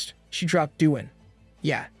chest, she dropped Dowan.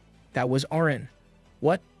 Yeah, that was Aren.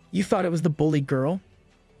 What? You thought it was the bully girl?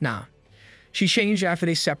 Nah. She changed after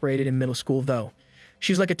they separated in middle school, though.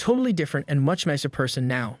 She's like a totally different and much nicer person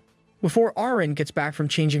now. Before Aren gets back from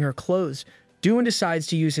changing her clothes, Dowan decides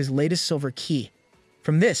to use his latest silver key.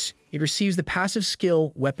 From this, he receives the passive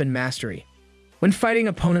skill Weapon Mastery. When fighting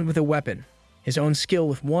an opponent with a weapon, his own skill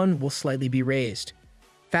with one will slightly be raised.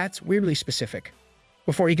 That's weirdly specific.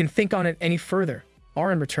 Before he can think on it any further,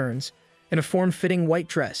 Arin returns. In a form-fitting white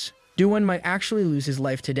dress, Dowan might actually lose his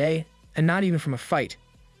life today, and not even from a fight.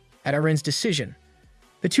 At Arin's decision,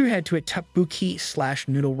 the two head to a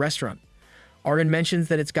tteokbokki/noodle restaurant. Arin mentions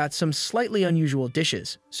that it's got some slightly unusual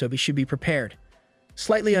dishes, so we should be prepared.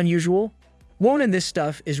 Slightly unusual? Won in this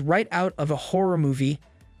stuff is right out of a horror movie,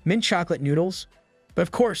 mint chocolate noodles. But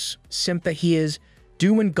of course, simp that he is,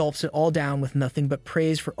 Dowan gulps it all down with nothing but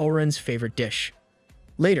praise for Arin's favorite dish.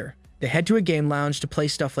 Later, they head to a game lounge to play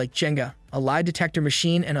stuff like Jenga, a lie detector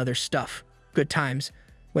machine, and other stuff. Good times.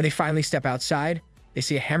 When they finally step outside, they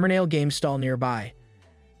see a hammer-nail game stall nearby.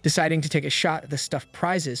 Deciding to take a shot at the stuffed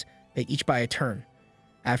prizes, they each buy a turn.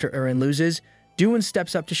 After Arin loses, Dowan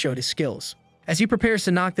steps up to show his skills. As he prepares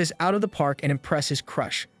to knock this out of the park and impress his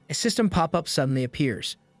crush, a system pop-up suddenly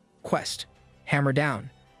appears. Quest. Hammer down.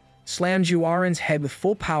 Slam Arin's head with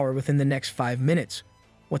full power within the next 5 minutes.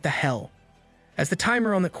 What the hell? As the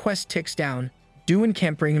timer on the quest ticks down, Dowan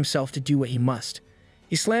can't bring himself to do what he must.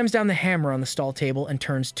 He slams down the hammer on the stall table and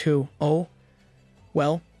turns to, oh,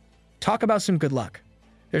 well, talk about some good luck.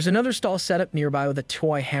 There's another stall set up nearby with a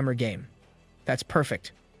toy hammer game. That's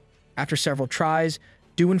perfect. After several tries,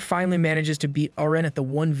 Dowan finally manages to beat Arin at the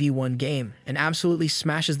 1v1 game and absolutely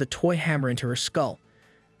smashes the toy hammer into her skull.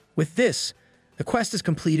 With this, the quest is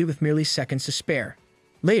completed with merely seconds to spare.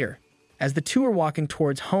 Later, as the two are walking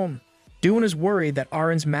towards home, Dowan is worried that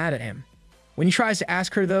Arin's mad at him. When he tries to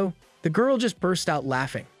ask her though, the girl just bursts out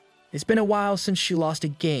laughing. It's been a while since she lost a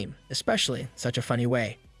game, especially in such a funny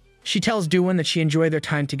way. She tells Dowan that she enjoyed their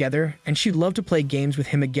time together and she'd love to play games with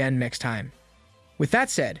him again next time. With that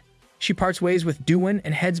said, she parts ways with Dowan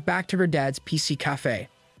and heads back to her dad's PC cafe.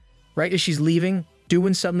 Right as she's leaving,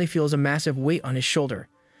 Dowan suddenly feels a massive weight on his shoulder.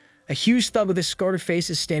 A huge thug with a scarred face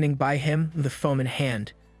is standing by him with a foam in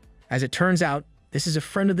hand. As it turns out, this is a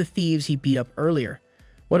friend of the thieves he beat up earlier.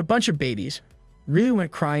 What a bunch of babies. Really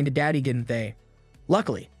went crying to daddy, didn't they?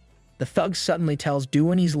 Luckily, the thug suddenly tells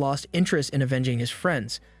Dowan he's lost interest in avenging his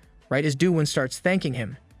friends. Right as Dowan starts thanking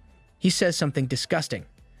him, he says something disgusting.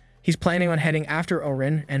 He's planning on heading after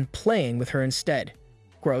Arin and playing with her instead.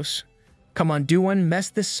 Gross. Come on, Dowan, mess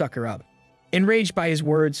this sucker up. Enraged by his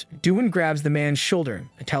words, Dowan grabs the man's shoulder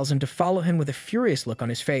and tells him to follow him with a furious look on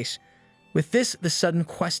his face. With this, the sudden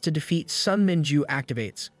quest to defeat Sun Minju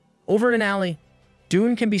activates. Over in an alley,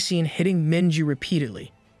 Dowan can be seen hitting Minju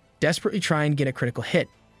repeatedly, desperately trying to get a critical hit.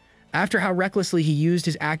 After how recklessly he used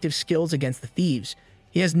his active skills against the thieves,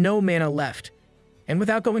 he has no mana left, and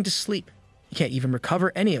without going to sleep, he can't even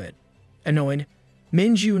recover any of it. Annoyed,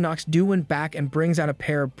 Minju knocks Dowan back and brings out a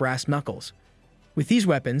pair of brass knuckles. With these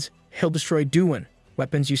weapons, he'll destroy Dowan.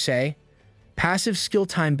 Weapons, you say? Passive skill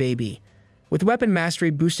time, baby. With weapon mastery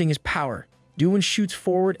boosting his power, Dowan shoots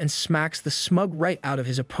forward and smacks the smug right out of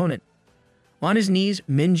his opponent. On his knees,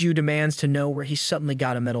 Minju demands to know where he suddenly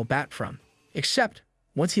got a metal bat from. Except,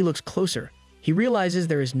 once he looks closer, he realizes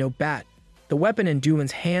there is no bat. The weapon in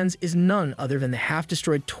Dowan's hands is none other than the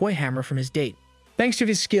half-destroyed toy hammer from his date. Thanks to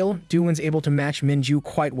his skill, Dowan's able to match Minju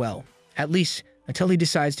quite well, at least until he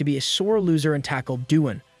decides to be a sore loser and tackle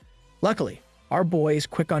Dowan. Luckily, our boy is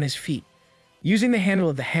quick on his feet. Using the handle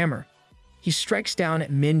of the hammer, he strikes down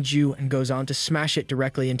at Minju and goes on to smash it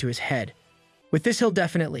directly into his head. With this, he'll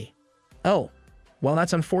definitely... Oh, well,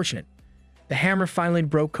 that's unfortunate. The hammer finally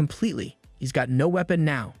broke completely. He's got no weapon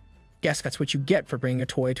now. Guess that's what you get for bringing a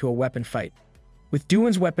toy to a weapon fight. With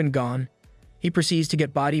Dowan's weapon gone, he proceeds to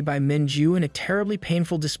get bodied by Minju in a terribly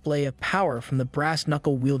painful display of power from the brass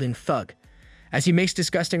knuckle-wielding thug. As he makes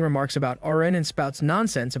disgusting remarks about Arin and spouts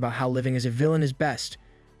nonsense about how living as a villain is best,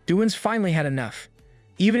 Dowan's finally had enough.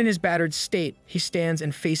 Even in his battered state, he stands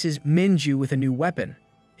and faces Minju with a new weapon,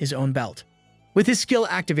 his own belt. With his skill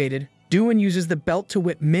activated, Dowan uses the belt to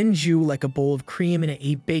whip Minju like a bowl of cream in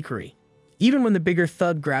a bakery. Even when the bigger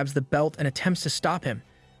thug grabs the belt and attempts to stop him,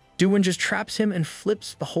 Dowan just traps him and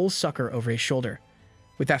flips the whole sucker over his shoulder.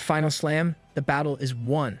 With that final slam, the battle is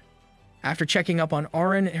won. After checking up on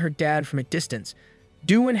Arin and her dad from a distance,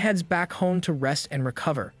 Dowan heads back home to rest and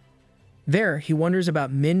recover. There, he wonders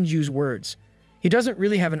about Minju's words. He doesn't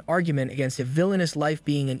really have an argument against a villainous life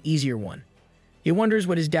being an easier one. He wonders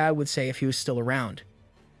what his dad would say if he was still around.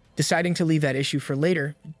 Deciding to leave that issue for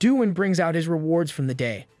later, Dowan brings out his rewards from the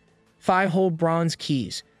day. 5 whole bronze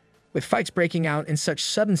keys. With fights breaking out in such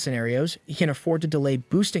sudden scenarios, he can't afford to delay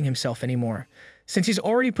boosting himself anymore. Since he's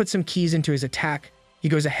already put some keys into his attack, he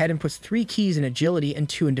goes ahead and puts 3 keys in agility and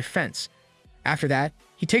 2 in defense. After that,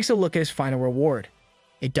 he takes a look at his final reward,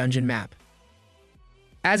 a dungeon map.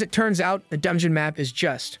 As it turns out, the dungeon map is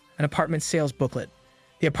just an apartment sales booklet.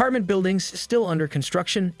 The apartment building's still under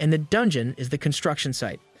construction, and the dungeon is the construction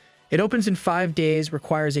site. It opens in 5 days,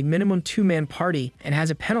 requires a minimum 2-man party, and has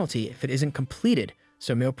a penalty if it isn't completed,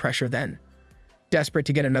 so no pressure then. Desperate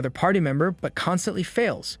to get another party member, but constantly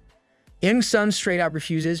fails. Young Sun straight out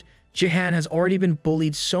refuses. Jihan has already been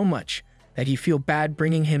bullied so much that he feel bad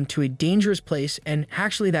bringing him to a dangerous place, and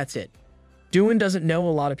actually that's it. Dowan doesn't know a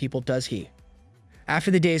lot of people, does he?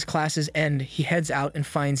 After the day's classes end, he heads out and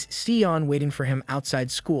finds Sion waiting for him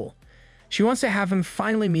outside school. She wants to have him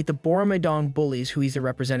finally meet the Boromedong bullies who he's the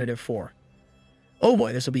representative for. Oh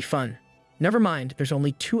boy, this will be fun. Never mind, there's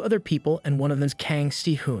only 2 other people and one of them's Kang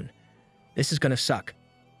Si-hoon. This is gonna suck.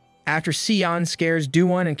 After Sion scares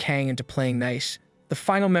Dowan and Kang into playing nice, the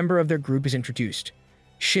final member of their group is introduced.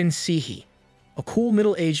 Shin Si-hee, a cool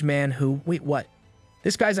middle-aged man who, wait, what?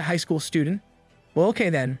 This guy's a high school student? Well, okay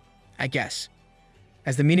then, I guess.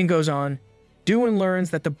 As the meeting goes on, Dowan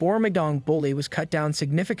learns that the Boromedong bully was cut down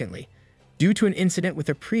significantly due to an incident with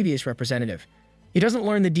a previous representative. He doesn't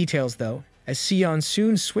learn the details though, as Sion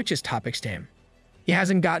soon switches topics to him. He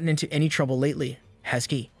hasn't gotten into any trouble lately, has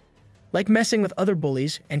he? Like messing with other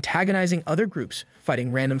bullies, antagonizing other groups,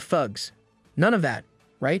 fighting random thugs. None of that,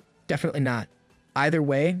 right? Definitely not. Either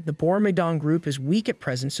way, the Boromedong group is weak at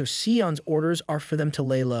present, so Sion's orders are for them to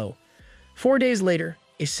lay low. 4 days later,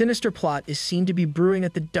 a sinister plot is seen to be brewing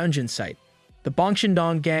at the dungeon site. The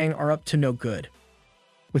Bongshandong gang are up to no good.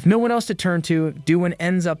 With no one else to turn to, Dowan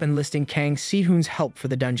ends up enlisting Kang Si-hoon's help for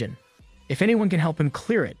the dungeon. If anyone can help him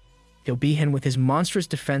clear it, he'll be him with his monstrous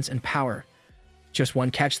defense and power. Just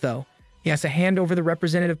one catch though, he has to hand over the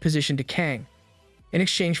representative position to Kang in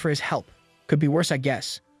exchange for his help. Could be worse, I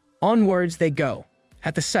guess. Onwards they go.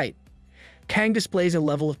 At the site, Kang displays a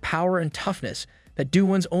level of power and toughness that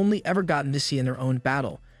Dowan's only ever gotten to see in their own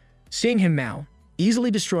battle. Seeing him now,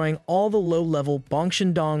 easily destroying all the low-level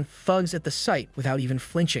Bongshandong thugs at the site without even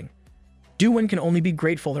flinching. Dowan can only be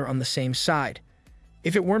grateful they're on the same side.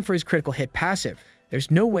 If it weren't for his critical hit passive,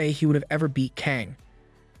 there's no way he would have ever beat Kang.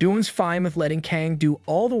 Dowan's fine with letting Kang do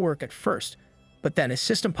all the work at first, but then a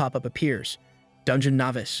system pop-up appears. Dungeon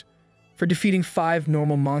Novice. For defeating 5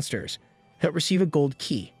 normal monsters, he'll receive a gold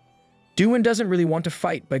key. Dowan doesn't really want to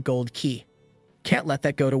fight, but gold key. Can't let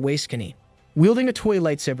that go to waste, can he? Wielding a toy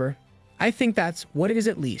lightsaber, I think that's what it is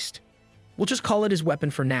at least. We'll just call it his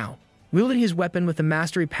weapon for now. Wielding his weapon with a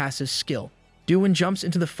mastery passive skill, Dowan jumps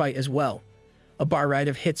into the fight as well. A bar ride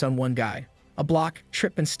of hits on one guy, a block,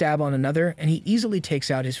 trip, and stab on another, and he easily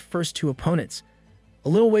takes out his first 2 opponents. A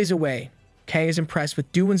little ways away, Kang is impressed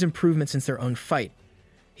with Dowan's improvement since their own fight.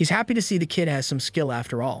 He's happy to see the kid has some skill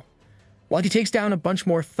after all. While he takes down a bunch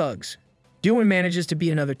more thugs, Dowan manages to beat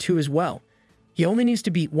another 2 as well. He only needs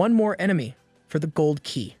to beat 1 more enemy for the gold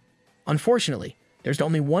key. Unfortunately, there's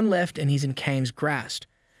only 1 left and he's in Kang's grasp.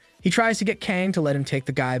 He tries to get Kang to let him take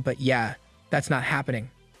the guy, but yeah, that's not happening.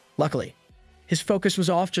 Luckily, his focus was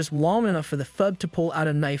off just long enough for the thug to pull out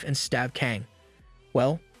a knife and stab Kang.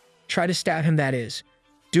 Well, try to stab him that is.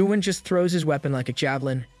 Dowan just throws his weapon like a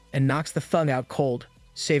javelin and knocks the thug out cold,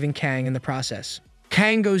 saving Kang in the process.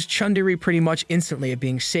 Kang goes Chundari pretty much instantly at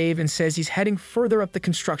being saved and says he's heading further up the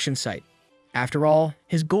construction site. After all,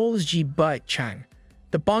 his goal is Ji But Chang,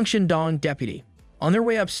 the Bongshandong deputy. On their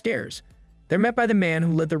way upstairs, they're met by the man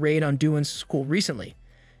who led the raid on Dowan's school recently.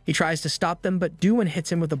 He tries to stop them, but Dowan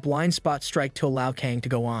hits him with a blind spot strike to allow Kang to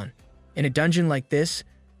go on. In a dungeon like this,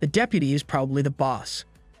 the deputy is probably the boss.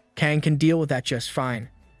 Kang can deal with that just fine.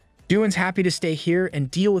 Dowan's happy to stay here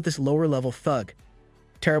and deal with this lower-level thug.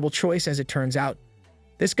 Terrible choice as it turns out.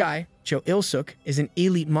 This guy, Jo Il-suk, is an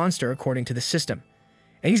elite monster according to the system,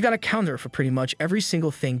 and he's got a counter for pretty much every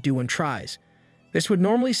single thing Dowan tries. This would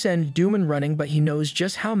normally send Dowan running, but he knows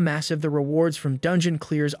just how massive the rewards from dungeon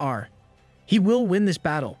clears are. He will win this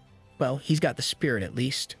battle. Well, he's got the spirit at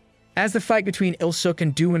least. As the fight between Il-suk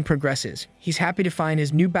and Dowan progresses, he's happy to find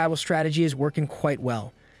his new battle strategy is working quite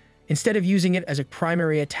well. Instead of using it as a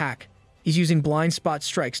primary attack, he's using blind spot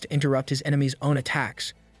strikes to interrupt his enemy's own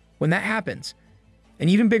attacks. When that happens, an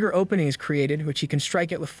even bigger opening is created, which he can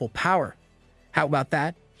strike at with full power. How about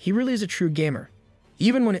that? He really is a true gamer.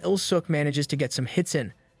 Even when Il-suk manages to get some hits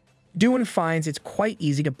in, Dowan finds it's quite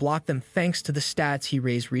easy to block them thanks to the stats he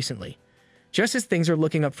raised recently. Just as things are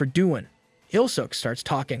looking up for Dowan, Il-suk starts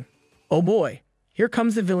talking. Oh boy, here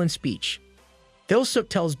comes the villain speech. Il-suk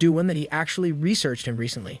tells Dowan that he actually researched him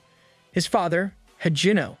recently. His father,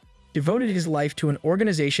 Hajino, devoted his life to an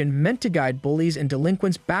organization meant to guide bullies and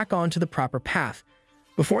delinquents back onto the proper path.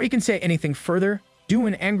 Before he can say anything further,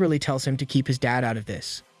 Dowan angrily tells him to keep his dad out of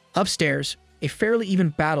this. Upstairs, a fairly even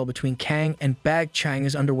battle between Kang and Bag Chang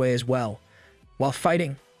is underway as well. While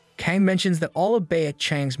fighting, Kang mentions that all of Bag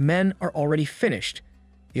Chang's men are already finished.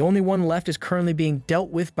 The only one left is currently being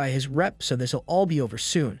dealt with by his rep, so this'll all be over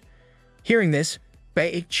soon. Hearing this,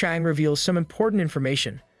 Baek Chang reveals some important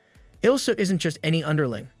information. Il-suk isn't just any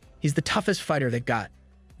underling. He's the toughest fighter they got.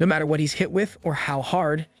 No matter what he's hit with or how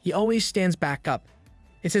hard, he always stands back up.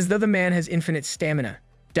 It's as though the man has infinite stamina.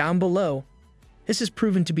 Down below, this is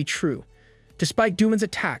proven to be true. Despite Dowan's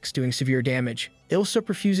attacks doing severe damage, Il-suk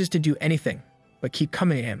refuses to do anything but keep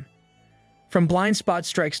coming at him. From blind spot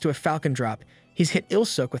strikes to a falcon drop, he's hit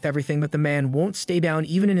Il-suk with everything, but the man won't stay down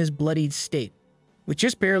even in his bloodied state. With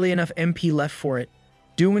just barely enough MP left for it,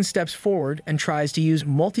 Dowan steps forward and tries to use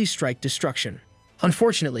multi-strike destruction.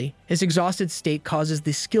 Unfortunately, his exhausted state causes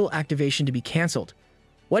the skill activation to be cancelled.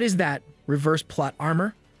 What is that? Reverse plot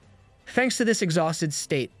armor? Thanks to this exhausted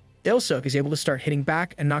state, Il-suk is able to start hitting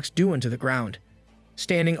back and knocks Dowan to the ground.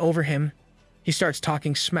 Standing over him, he starts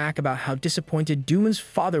talking smack about how disappointed Dowan's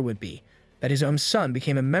father would be that his own son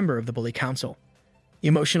became a member of the bully council.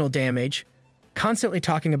 Emotional damage. Constantly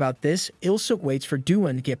talking about this, Il-suk waits for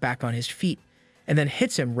Dowan to get back on his feet and then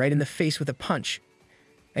hits him right in the face with a punch.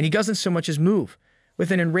 And he doesn't so much as move,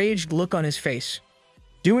 with an enraged look on his face.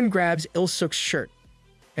 Dowan grabs Il-suk's shirt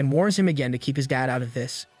and warns him again to keep his dad out of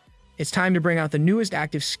this. It's time to bring out the newest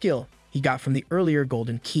active skill he got from the earlier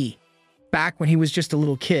golden key. Back when he was just a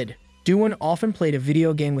little kid, Dowan often played a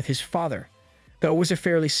video game with his father. Though it was a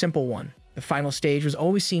fairly simple one, the final stage was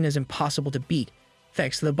always seen as impossible to beat,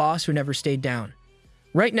 thanks to the boss who never stayed down.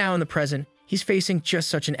 Right now in the present, he's facing just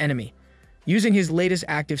such an enemy. Using his latest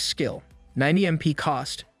active skill, 90 MP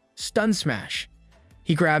cost, Stun Smash,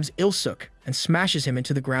 he grabs Il-suk and smashes him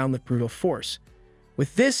into the ground with brutal force.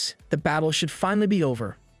 With this, the battle should finally be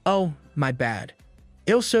over. Oh, my bad.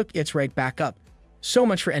 Il-suk gets right back up. So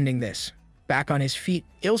much for ending this. Back on his feet,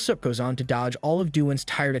 Il-suk goes on to dodge all of Dowan's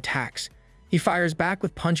tired attacks. He fires back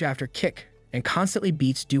with punch after kick and constantly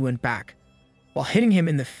beats Dowan back. While hitting him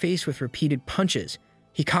in the face with repeated punches,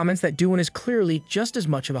 he comments that Dowan is clearly just as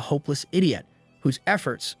much of a hopeless idiot, whose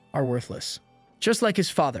efforts are worthless. Just like his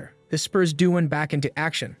father, this spurs Dowan back into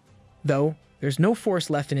action. Though there's no force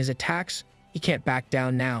left in his attacks, he can't back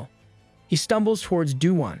down now. He stumbles towards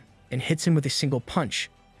Dowan and hits him with a single punch.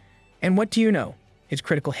 And what do you know? His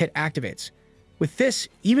critical hit activates. With this,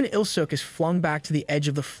 even Il-suk is flung back to the edge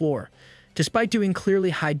of the floor, despite doing clearly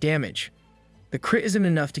high damage. The crit isn't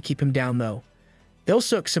enough to keep him down though.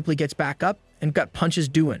 Il-suk simply gets back up and gut punches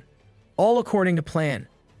Dowan, all according to plan.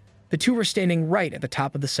 The two were standing right at the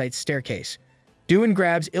top of the site's staircase. Dowan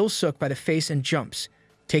grabs Il-suk by the face and jumps.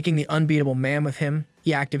 Taking the unbeatable man with him,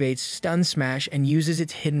 he activates Stun Smash and uses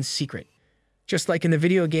its hidden secret. Just like in the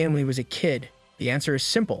video game when he was a kid, the answer is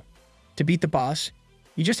simple. To beat the boss,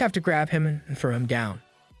 you just have to grab him and throw him down.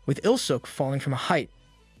 With Il-suk falling from a height,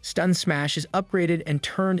 Stun Smash is upgraded and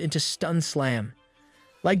turned into Stun Slam.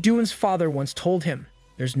 Like Dowan's father once told him,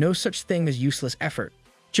 there's no such thing as useless effort.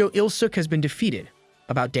 Il-suk has been defeated.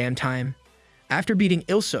 About damn time. After beating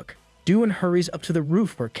Il-suk, Dowan hurries up to the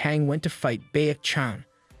roof where Kang went to fight Baek Chang.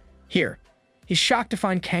 Here, he's shocked to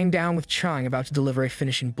find Kang down with Chang about to deliver a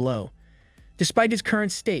finishing blow. Despite his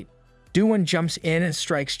current state, Dowan jumps in and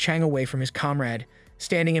strikes Chang away from his comrade.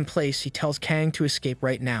 Standing in place, he tells Kang to escape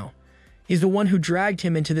right now. He's the one who dragged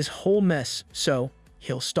him into this whole mess, so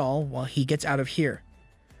he'll stall while he gets out of here.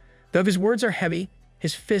 Though his words are heavy,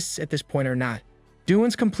 his fists at this point are not.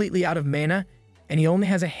 Dowan's completely out of mana, and he only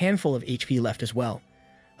has a handful of HP left as well.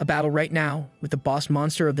 A battle right now, with the boss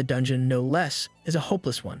monster of the dungeon no less, is a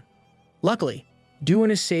hopeless one. Luckily,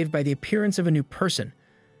 Dowan is saved by the appearance of a new person,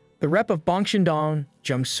 the rep of Bongshandong,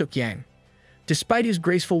 Jung Suk-yang. Despite his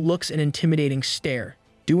graceful looks and intimidating stare,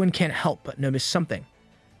 Dowan can't help but notice something.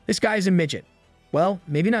 This guy's a midget. Well,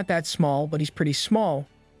 maybe not that small, but he's pretty small.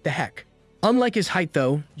 The heck. Unlike his height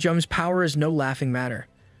though, Jung's power is no laughing matter.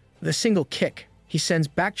 With a single kick, he sends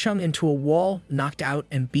Baek Chung into a wall, knocked out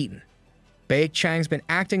and beaten. Baek Chang's been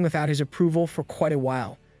acting without his approval for quite a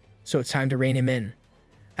while, so it's time to rein him in.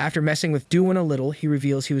 After messing with Dowan a little, he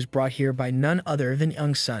reveals he was brought here by none other than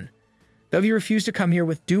Young's son. Though he refused to come here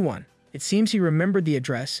with Dowan, it seems he remembered the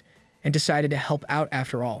address and decided to help out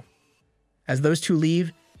after all. As those two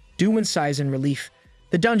leave, Dowan sighs in relief.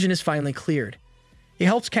 The dungeon is finally cleared. He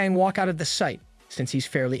helps Kang walk out of the site, since he's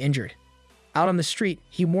fairly injured. Out on the street,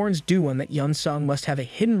 he warns Dowan that Yun Sung must have a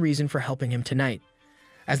hidden reason for helping him tonight.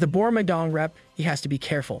 As the Bormagdong rep, he has to be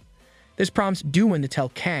careful. This prompts Dowan to tell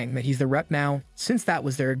Kang that he's the rep now, since that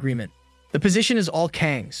was their agreement. The position is all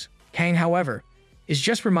Kang's. Kang, however, is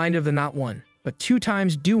just reminded of the not one, but 2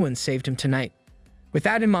 times Dowan saved him tonight. With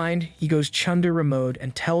that in mind, he goes Chunder mode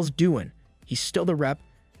and tells Dowan he's still the rep,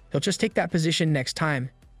 he'll just take that position next time,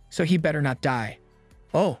 so he better not die.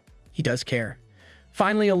 Oh, he does care.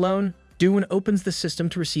 Finally alone, Dowan opens the system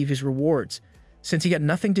to receive his rewards. Since he got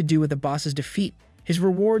nothing to do with the boss's defeat, his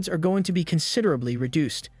rewards are going to be considerably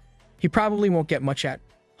reduced. He probably won't get much at.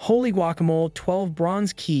 Holy guacamole, 12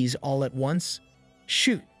 bronze keys all at once?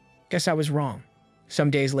 Shoot, guess I was wrong. Some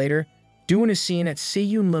days later, Dowan is seen at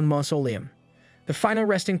Seiyunlin Mausoleum, the final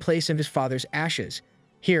resting place of his father's ashes.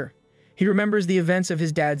 Here, he remembers the events of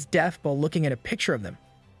his dad's death while looking at a picture of them.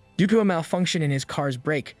 Due to a malfunction in his car's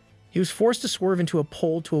brake, he was forced to swerve into a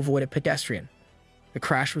pole to avoid a pedestrian. The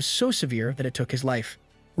crash was so severe that it took his life.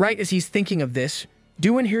 Right as he's thinking of this,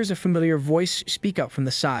 Dowan hears a familiar voice speak up from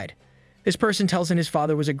the side. This person tells him his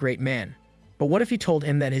father was a great man. But what if he told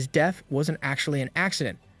him that his death wasn't actually an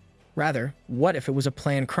accident? Rather, what if it was a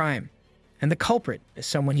planned crime? And the culprit is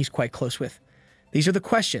someone he's quite close with. These are the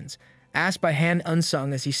questions asked by Han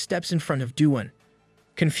Eun-sung as he steps in front of Dowan.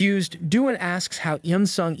 Confused, Dowan asks how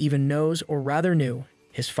Eun-sung even knows, or rather knew,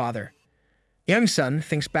 his father. Eun-sung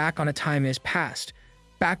thinks back on a time in his past.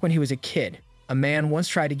 Back when he was a kid, a man once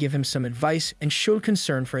tried to give him some advice and showed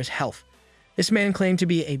concern for his health. This man claimed to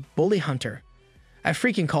be a bully hunter. I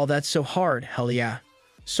freaking call that so hard, hell yeah.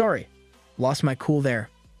 Sorry, lost my cool there.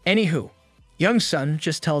 Anywho, Eun-sung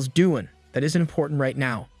just tells Dowan that isn't important right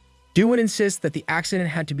now. Dowan insists that the accident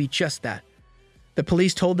had to be just that. The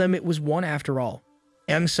police told them it was one after all.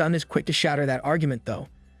 Eun-sung is quick to shatter that argument though.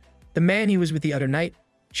 The man he was with the other night,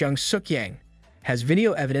 Jung Suk-yang, has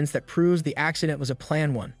video evidence that proves the accident was a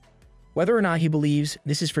planned one. Whether or not he believes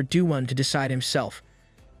this is for Dowan to decide himself.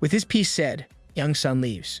 With his piece said, Eun-sung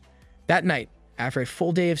leaves. That night, after a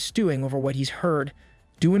full day of stewing over what he's heard,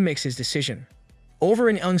 Dowan makes his decision. Over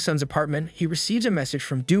in Eun-sung's apartment, he receives a message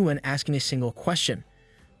from Dowan asking a single question.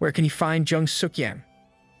 Where can he find Jung Suk-yang?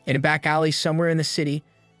 In a back alley somewhere in the city,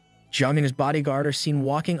 Jung and his bodyguard are seen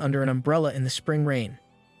walking under an umbrella in the spring rain.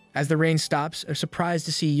 As the rain stops, they're surprised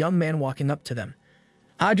to see a young man walking up to them.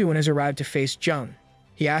 Dowan has arrived to face Jung.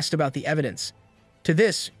 He asked about the evidence. To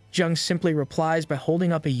this, Jung simply replies by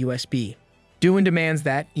holding up a USB. Dowan demands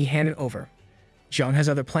that he hand it over. Jung has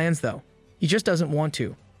other plans though. He just doesn't want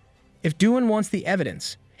to. If Dowan wants the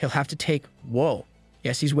evidence, he'll have to take, whoa,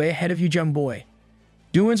 yes, he's way ahead of you, Jung boy.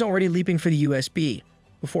 Dowan's already leaping for the USB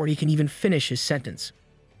before he can even finish his sentence.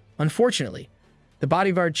 Unfortunately, the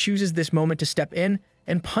bodyguard chooses this moment to step in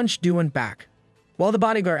and punch Dowan back. While the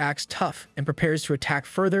bodyguard acts tough and prepares to attack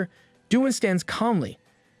further, Dowan stands calmly.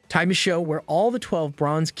 Time to show where all the 12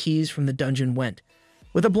 bronze keys from the dungeon went.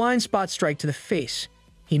 With a blind spot strike to the face,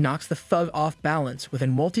 he knocks the thug off balance with a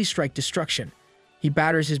multi-strike destruction. He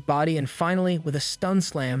batters his body and finally, with a stun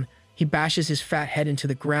slam, he bashes his fat head into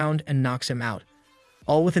the ground and knocks him out.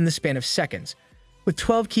 All within the span of seconds. With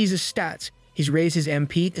 12 keys as stats, he's raised his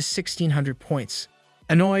MP to 1,600 points.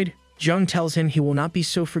 Annoyed, Jung tells him he will not be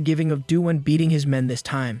so forgiving of Dowan beating his men this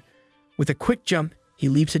time. With a quick jump, he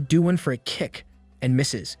leaps at Dowan for a kick and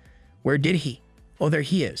misses. Where did he? Oh, there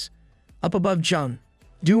he is. Up above Jung,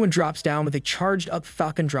 Dowan drops down with a charged-up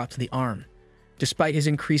falcon drop to the arm. Despite his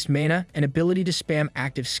increased mana and ability to spam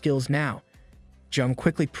active skills now, Jung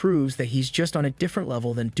quickly proves that he's just on a different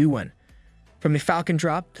level than Dowan. From the falcon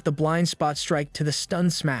drop to the blind spot strike to the stun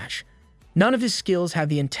smash, none of his skills have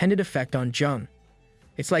the intended effect on Jung.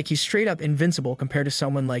 It's like he's straight up invincible compared to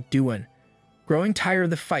someone like Dowan. Growing tired of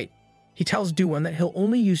the fight, he tells Dowan that he'll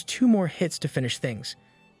only use 2 more hits to finish things.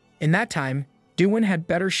 In that time, Dowan had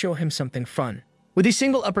better show him something fun. With a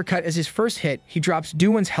single uppercut as his first hit, he drops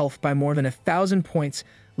Dowan's health by more than 1,000 points,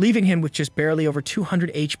 leaving him with just barely over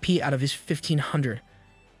 200 HP out of his 1,500.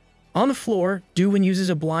 On the floor, Dowan uses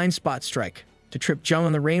a blind spot strike to trip Jung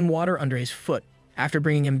on the rainwater under his foot. After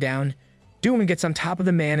bringing him down, Dowan gets on top of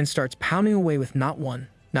the man and starts pounding away with not 1,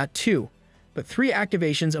 not 2, but 3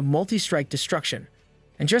 activations of multi-strike destruction.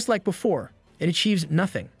 And just like before, it achieves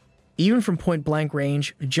nothing. Even from point-blank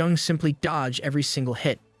range, Jung simply dodged every single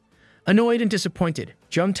hit. Annoyed and disappointed,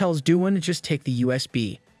 Jung tells Dowan to just take the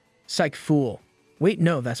USB. Psych fool. Wait,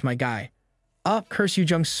 no, that's my guy. Curse you,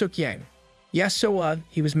 Jung Suk-yang. Yes, so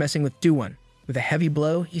he was messing with Dowan. With a heavy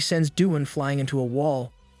blow, he sends Dowan flying into a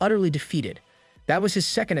wall, utterly defeated. That was his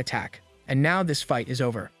second attack, and now this fight is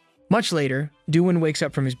over. Much later, Dowan wakes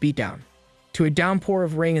up from his beatdown, to a downpour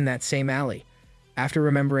of rain in that same alley. After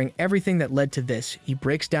remembering everything that led to this, he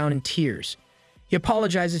breaks down in tears. He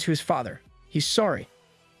apologizes to his father. He's sorry.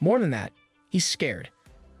 More than that, he's scared.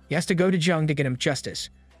 He has to go to Jung to get him justice,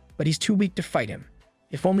 but he's too weak to fight him.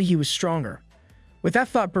 If only he was stronger. With that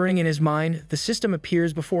thought burning in his mind, the system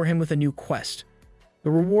appears before him with a new quest.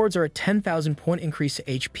 The rewards are a 10,000 point increase to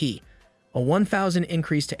HP, a 1,000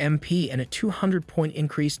 increase to MP, and a 200 point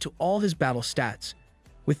increase to all his battle stats.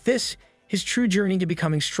 With this, his true journey to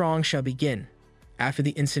becoming strong shall begin. After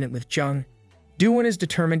the incident with Jung, Dowan is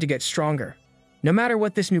determined to get stronger. No matter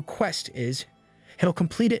what this new quest is, he'll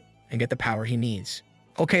complete it and get the power he needs.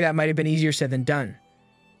 Okay, that might have been easier said than done.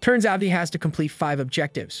 Turns out he has to complete 5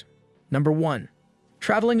 objectives. Number 1,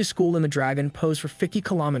 traveling to school in the dragon pose for 50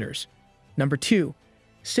 kilometers. Number 2,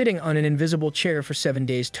 sitting on an invisible chair for 7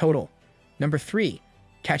 days total. Number 3,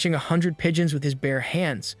 catching 100 pigeons with his bare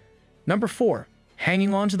hands. Number 4,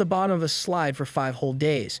 hanging onto the bottom of a slide for 5 whole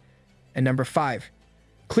days. And number 5,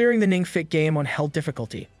 clearing the Ning Fit game on hell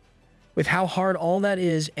difficulty. With how hard all that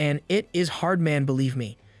is, and it is hard, man, believe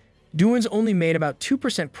me, Dowan's only made about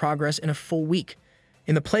 2% progress in a full week.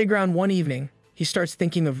 In the playground one evening, he starts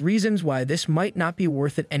thinking of reasons why this might not be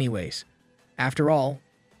worth it anyways. After all,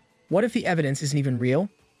 what if the evidence isn't even real?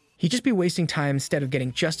 He'd just be wasting time instead of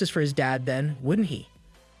getting justice for his dad then, wouldn't he?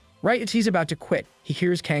 Right as he's about to quit, he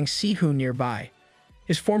hears Kang Si-hoon nearby.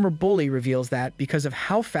 His former bully reveals that, because of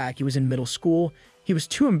how fat he was in middle school, he was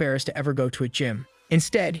too embarrassed to ever go to a gym.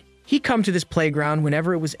 Instead, he'd come to this playground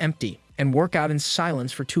whenever it was empty and work out in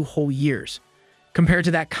silence for 2 whole years. Compared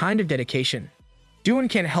to that kind of dedication, Dowan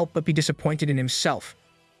can't help but be disappointed in himself.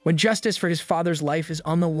 When justice for his father's life is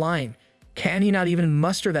on the line, can he not even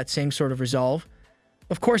muster that same sort of resolve?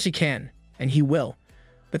 Of course he can, and he will.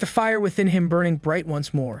 With the fire within him burning bright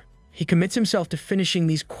once more, he commits himself to finishing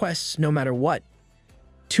these quests no matter what.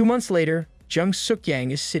 2 months later, Jung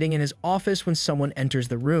Suk-yang is sitting in his office when someone enters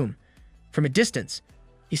the room. From a distance,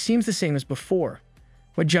 he seems the same as before.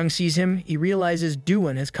 When Jung sees him, he realizes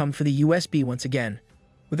Dowan has come for the USB once again.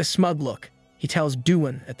 With a smug look, he tells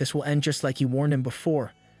Dowan that this will end just like he warned him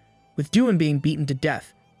before, with Dowan being beaten to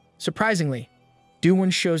death. Surprisingly,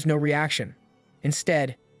 Dowan shows no reaction.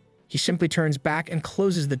 Instead, he simply turns back and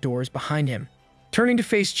closes the doors behind him. Turning to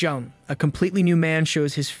face Jung, a completely new man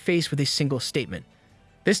shows his face with a single statement.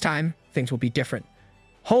 This time, things will be different.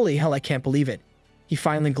 Holy hell, I can't believe it. He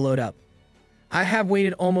finally glowed up. I have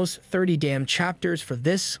waited almost 30 damn chapters for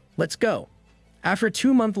this. Let's go. After a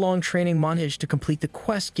 2-month-long training montage to complete the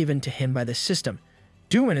quest given to him by the system,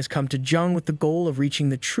 Dowan has come to Jung with the goal of reaching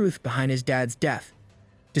the truth behind his dad's death.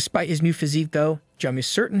 Despite his new physique though, Jung is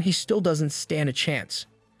certain he still doesn't stand a chance.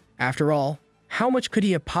 After all, how much could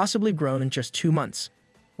he have possibly grown in just 2 months,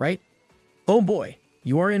 right? Oh boy,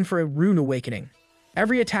 you are in for a rude awakening.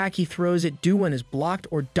 Every attack he throws at Dowan is blocked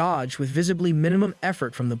or dodged with visibly minimum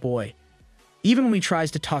effort from the boy. Even when he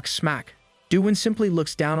tries to talk smack, Dowan simply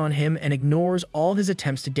looks down on him and ignores all his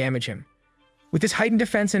attempts to damage him. With his heightened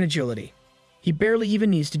defense and agility, he barely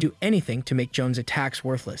even needs to do anything to make Jung's attacks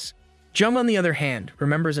worthless. Jung, on the other hand,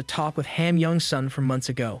 remembers a talk with Ham Young-sun from months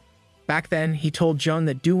ago. Back then, he told Jung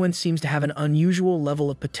that Dowan seems to have an unusual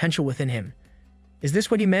level of potential within him. Is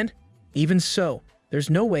this what he meant? Even so, there's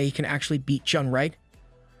no way he can actually beat Jung, right?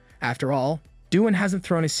 After all, Dowan hasn't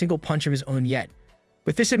thrown a single punch of his own yet.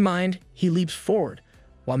 With this in mind, he leaps forward,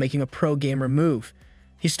 while making a pro-gamer move.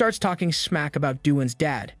 He starts talking smack about Dowan's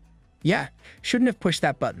dad. Yeah, shouldn't have pushed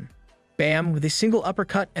that button. Bam, with a single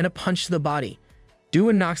uppercut and a punch to the body.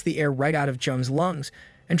 Dowan knocks the air right out of Jung's lungs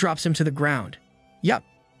and drops him to the ground. Yup,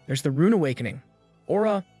 there's the Rune Awakening.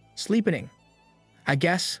 Or sleepening. I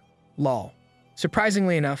guess, lol.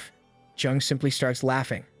 Surprisingly enough, Jung simply starts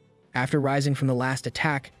laughing. After rising from the last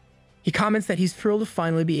attack, he comments that he's thrilled to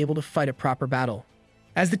finally be able to fight a proper battle.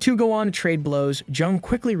 As the two go on to trade blows, Jung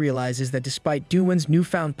quickly realizes that despite Dowan's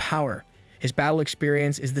newfound power, his battle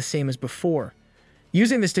experience is the same as before.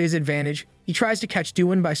 Using this to his advantage, he tries to catch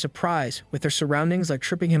Dowan by surprise, with their surroundings like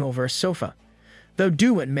tripping him over a sofa. Though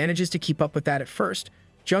Dowan manages to keep up with that at first,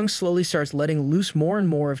 Jung slowly starts letting loose more and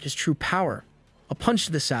more of his true power. A punch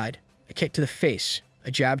to the side, a kick to the face,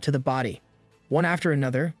 a jab to the body. One after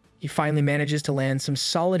another, he finally manages to land some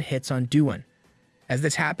solid hits on Dowan. As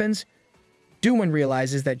this happens, Dowan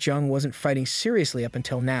realizes that Jung wasn't fighting seriously up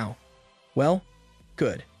until now. Well,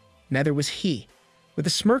 good. Neither was he. With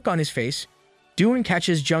a smirk on his face, Dowan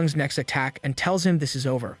catches Jung's next attack and tells him this is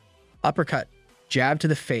over. Uppercut, jab to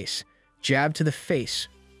the face, jab to the face,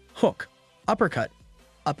 hook, uppercut,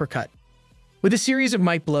 uppercut. With a series of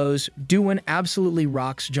might blows, Dowan absolutely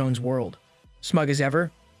rocks Jung's world. Smug as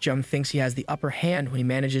ever, Jung thinks he has the upper hand when he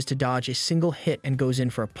manages to dodge a single hit and goes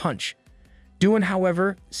in for a punch. Dowan,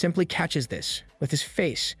 however, simply catches this with his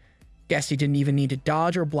face. Guess he didn't even need to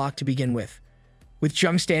dodge or block to begin with. With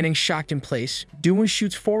Jung standing shocked in place, Dowan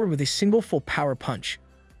shoots forward with a single full power punch.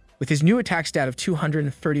 With his new attack stat of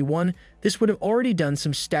 231, this would have already done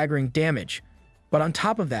some staggering damage. But on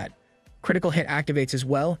top of that, critical hit activates as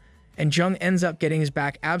well, and Jung ends up getting his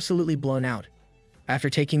back absolutely blown out.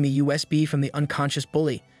 After taking the USB from the unconscious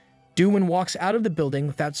bully, Dowan walks out of the building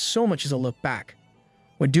without so much as a look back.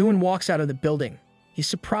 When Dowan walks out of the building, he's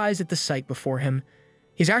surprised at the sight before him.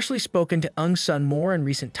 He's actually spoken to Eung-sun more in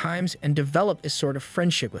recent times and developed a sort of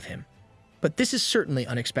friendship with him. but this is certainly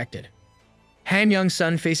unexpected. Han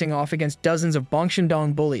Young-sun facing off against dozens of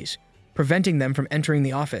Bongshandong bullies, preventing them from entering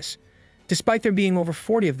the office. Despite there being over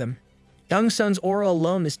 40 of them, Young-sun's aura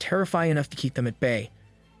alone is terrifying enough to keep them at bay.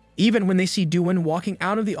 Even when they see Dowan walking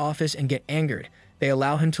out of the office and get angered, they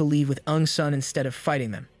allow him to leave with Young-sun instead of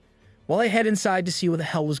fighting them. While they head inside to see what the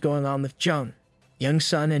hell was going on with Jung,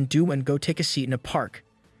 Young-sun and Dowan go take a seat in a park.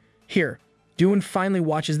 Here, Dowan finally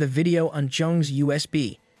watches the video on Jung's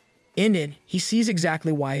USB. In it, he sees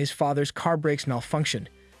exactly why his father's car brakes malfunctioned.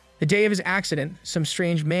 The day of his accident, some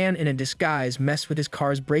strange man in a disguise messed with his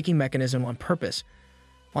car's braking mechanism on purpose.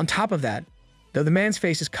 On top of that, though the man's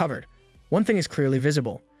face is covered, one thing is clearly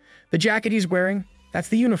visible. The jacket he's wearing, that's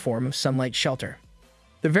the uniform of Sunlight Shelter.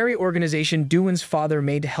 The very organization Dowan's father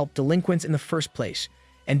made to help delinquents in the first place.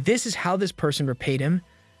 And this is how this person repaid him?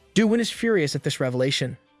 Dowan is furious at this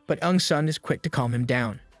revelation, but Young-sun is quick to calm him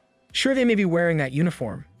down. Sure, they may be wearing that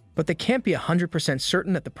uniform, but they can't be 100%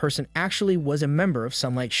 certain that the person actually was a member of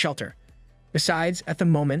Sunlight Shelter. Besides, at the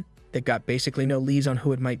moment, they've got basically no leads on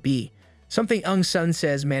who it might be. Something Young-sun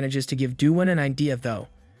says manages to give Dowan an idea, though.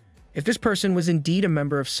 If this person was indeed a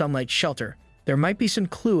member of Sunlight Shelter, there might be some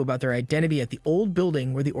clue about their identity at the old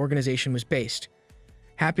building where the organization was based.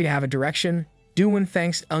 Happy to have a direction, Dowan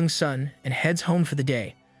thanks Young-sun and heads home for the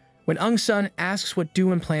day. When Young-sun asks what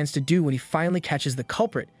Dowan plans to do when he finally catches the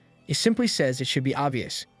culprit, he simply says it should be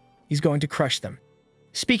obvious. He's going to crush them.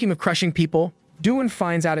 Speaking of crushing people, Dowan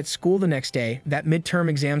finds out at school the next day that midterm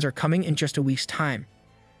exams are coming in just a week's time.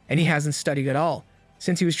 And he hasn't studied at all,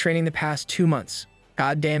 since he was training the past 2 months.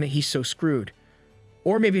 God damn it, he's so screwed.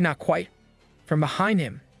 Or maybe not quite. From behind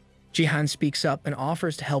him, Jihan speaks up and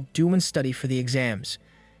offers to help Dowan study for the exams.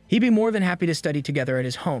 He'd be more than happy to study together at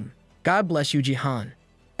his home. God bless you, Jihan.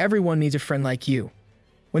 Everyone needs a friend like you.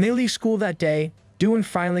 When they leave school that day, Dowan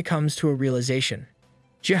finally comes to a realization.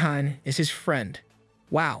 Jihan is his friend.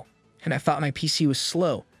 Wow, and I thought my PC was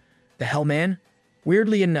slow. The hell, man?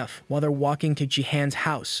 Weirdly enough, while they're walking to Jihan's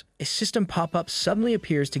house, a system pop-up suddenly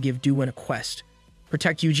appears to give Dowan a quest.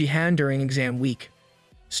 Protect Yu Jihan during exam week.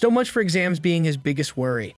 So much for exams being his biggest worry.